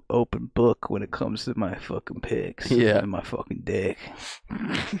 Open book when it comes to my fucking picks. Yeah. And my fucking dick.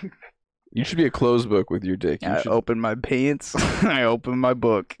 You should be a closed book with your dick. I open my pants. I open my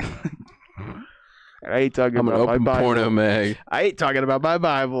book. I ain't talking I'm an about open my Bible. porno mag. I ain't talking about my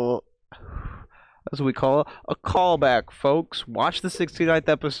Bible. That's what we call a callback, folks. Watch the 69th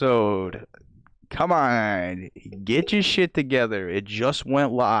episode. Come on, get your shit together. It just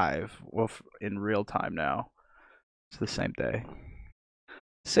went live. Well, in real time now. It's the same day.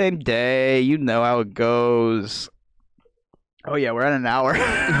 Same day. You know how it goes. Oh yeah, we're at an hour.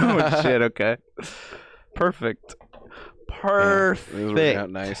 Oh shit. Okay. Perfect. Perfect. Yeah, it was working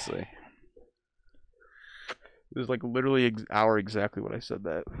out nicely. It was like literally hour exactly when I said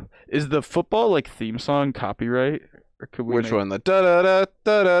that. Is the football like theme song copyright? Or could we Which one? The da da da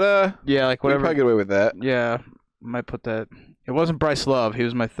da da da. Yeah, like We whatever. probably get away with that. Yeah, might put that. It wasn't Bryce Love. He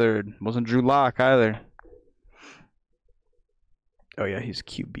was my third. It wasn't Drew Lock either. Oh yeah, he's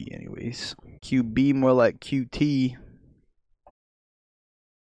QB anyways. QB more like QT.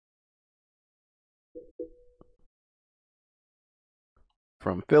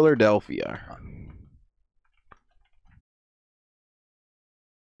 From Philadelphia.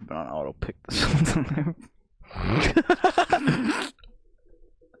 Been on auto pick this whole time.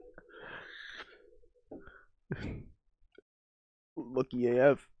 Lucky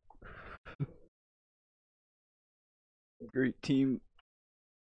AF. Great team.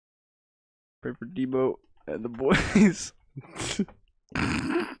 Pray for Debo and the boys.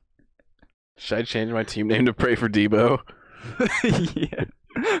 Should I change my team name to Pray for Debo? Yeah.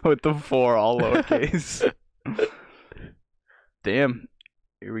 With the 4 all lowercase. Damn.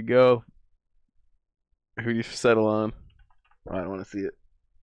 Here we go. Who do you settle on? I don't want to see it.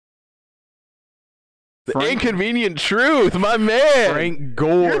 The Frank- Inconvenient Truth, my man. Frank You're a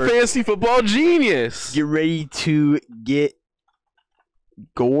Gore. fantasy football genius. Get ready to get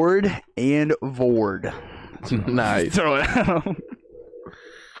gored and vored. Nice. Throw it out.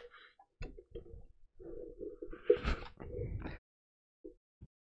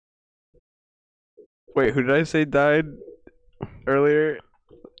 Wait, who did I say died earlier?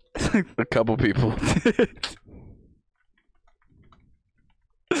 A couple people.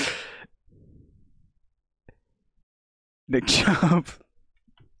 Nick Chubb.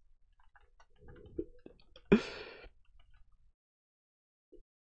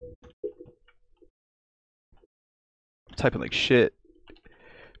 Typing like shit.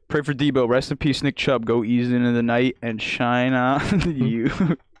 Pray for Debo. Rest in peace, Nick Chubb. Go easy into the night and shine on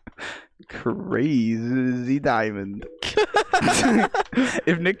you. Crazy diamond.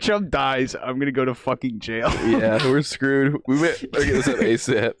 If Nick Chubb dies, I'm gonna go to fucking jail. Yeah, we're screwed. We better get this up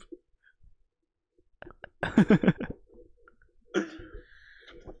ASAP.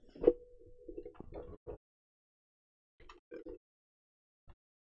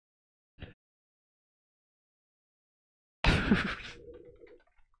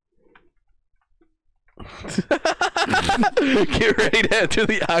 Get ready to enter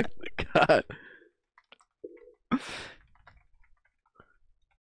the octagon.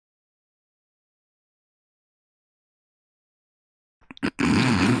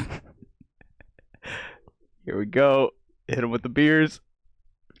 Here we go. Hit him with the beers.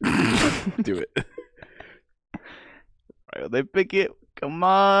 Do it. Right, they pick it. Come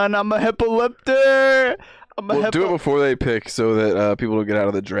on, I'm a hippolepter. We'll do it before they pick so that people don't get out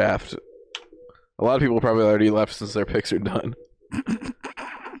of the draft. A lot of people probably already left since their picks are done.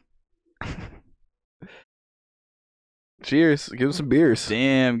 Cheers. Give them some beers.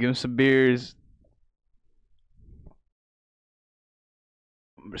 Damn, give him some beers.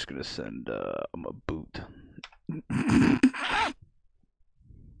 I'm just gonna send him a boot.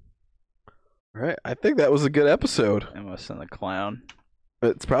 All right. I think that was a good episode. I'm gonna send the clown.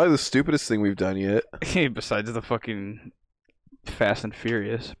 It's probably the stupidest thing we've done yet. Besides the fucking Fast and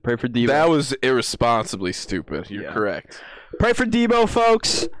Furious. Pray for Debo. That was irresponsibly stupid. You're Yeah. correct. Pray for Debo,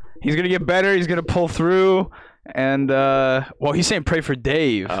 folks. He's gonna get better. He's gonna pull through. And well, he's saying pray for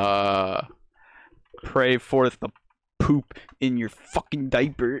Dave. Pray forth the poop in your fucking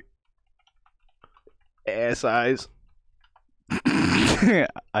diaper. Ass eyes. I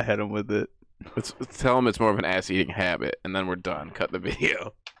hit him with it. Let's tell them it's more of an ass-eating habit, and then we're done. Cut the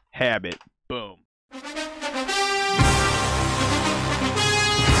video. Habit. Boom.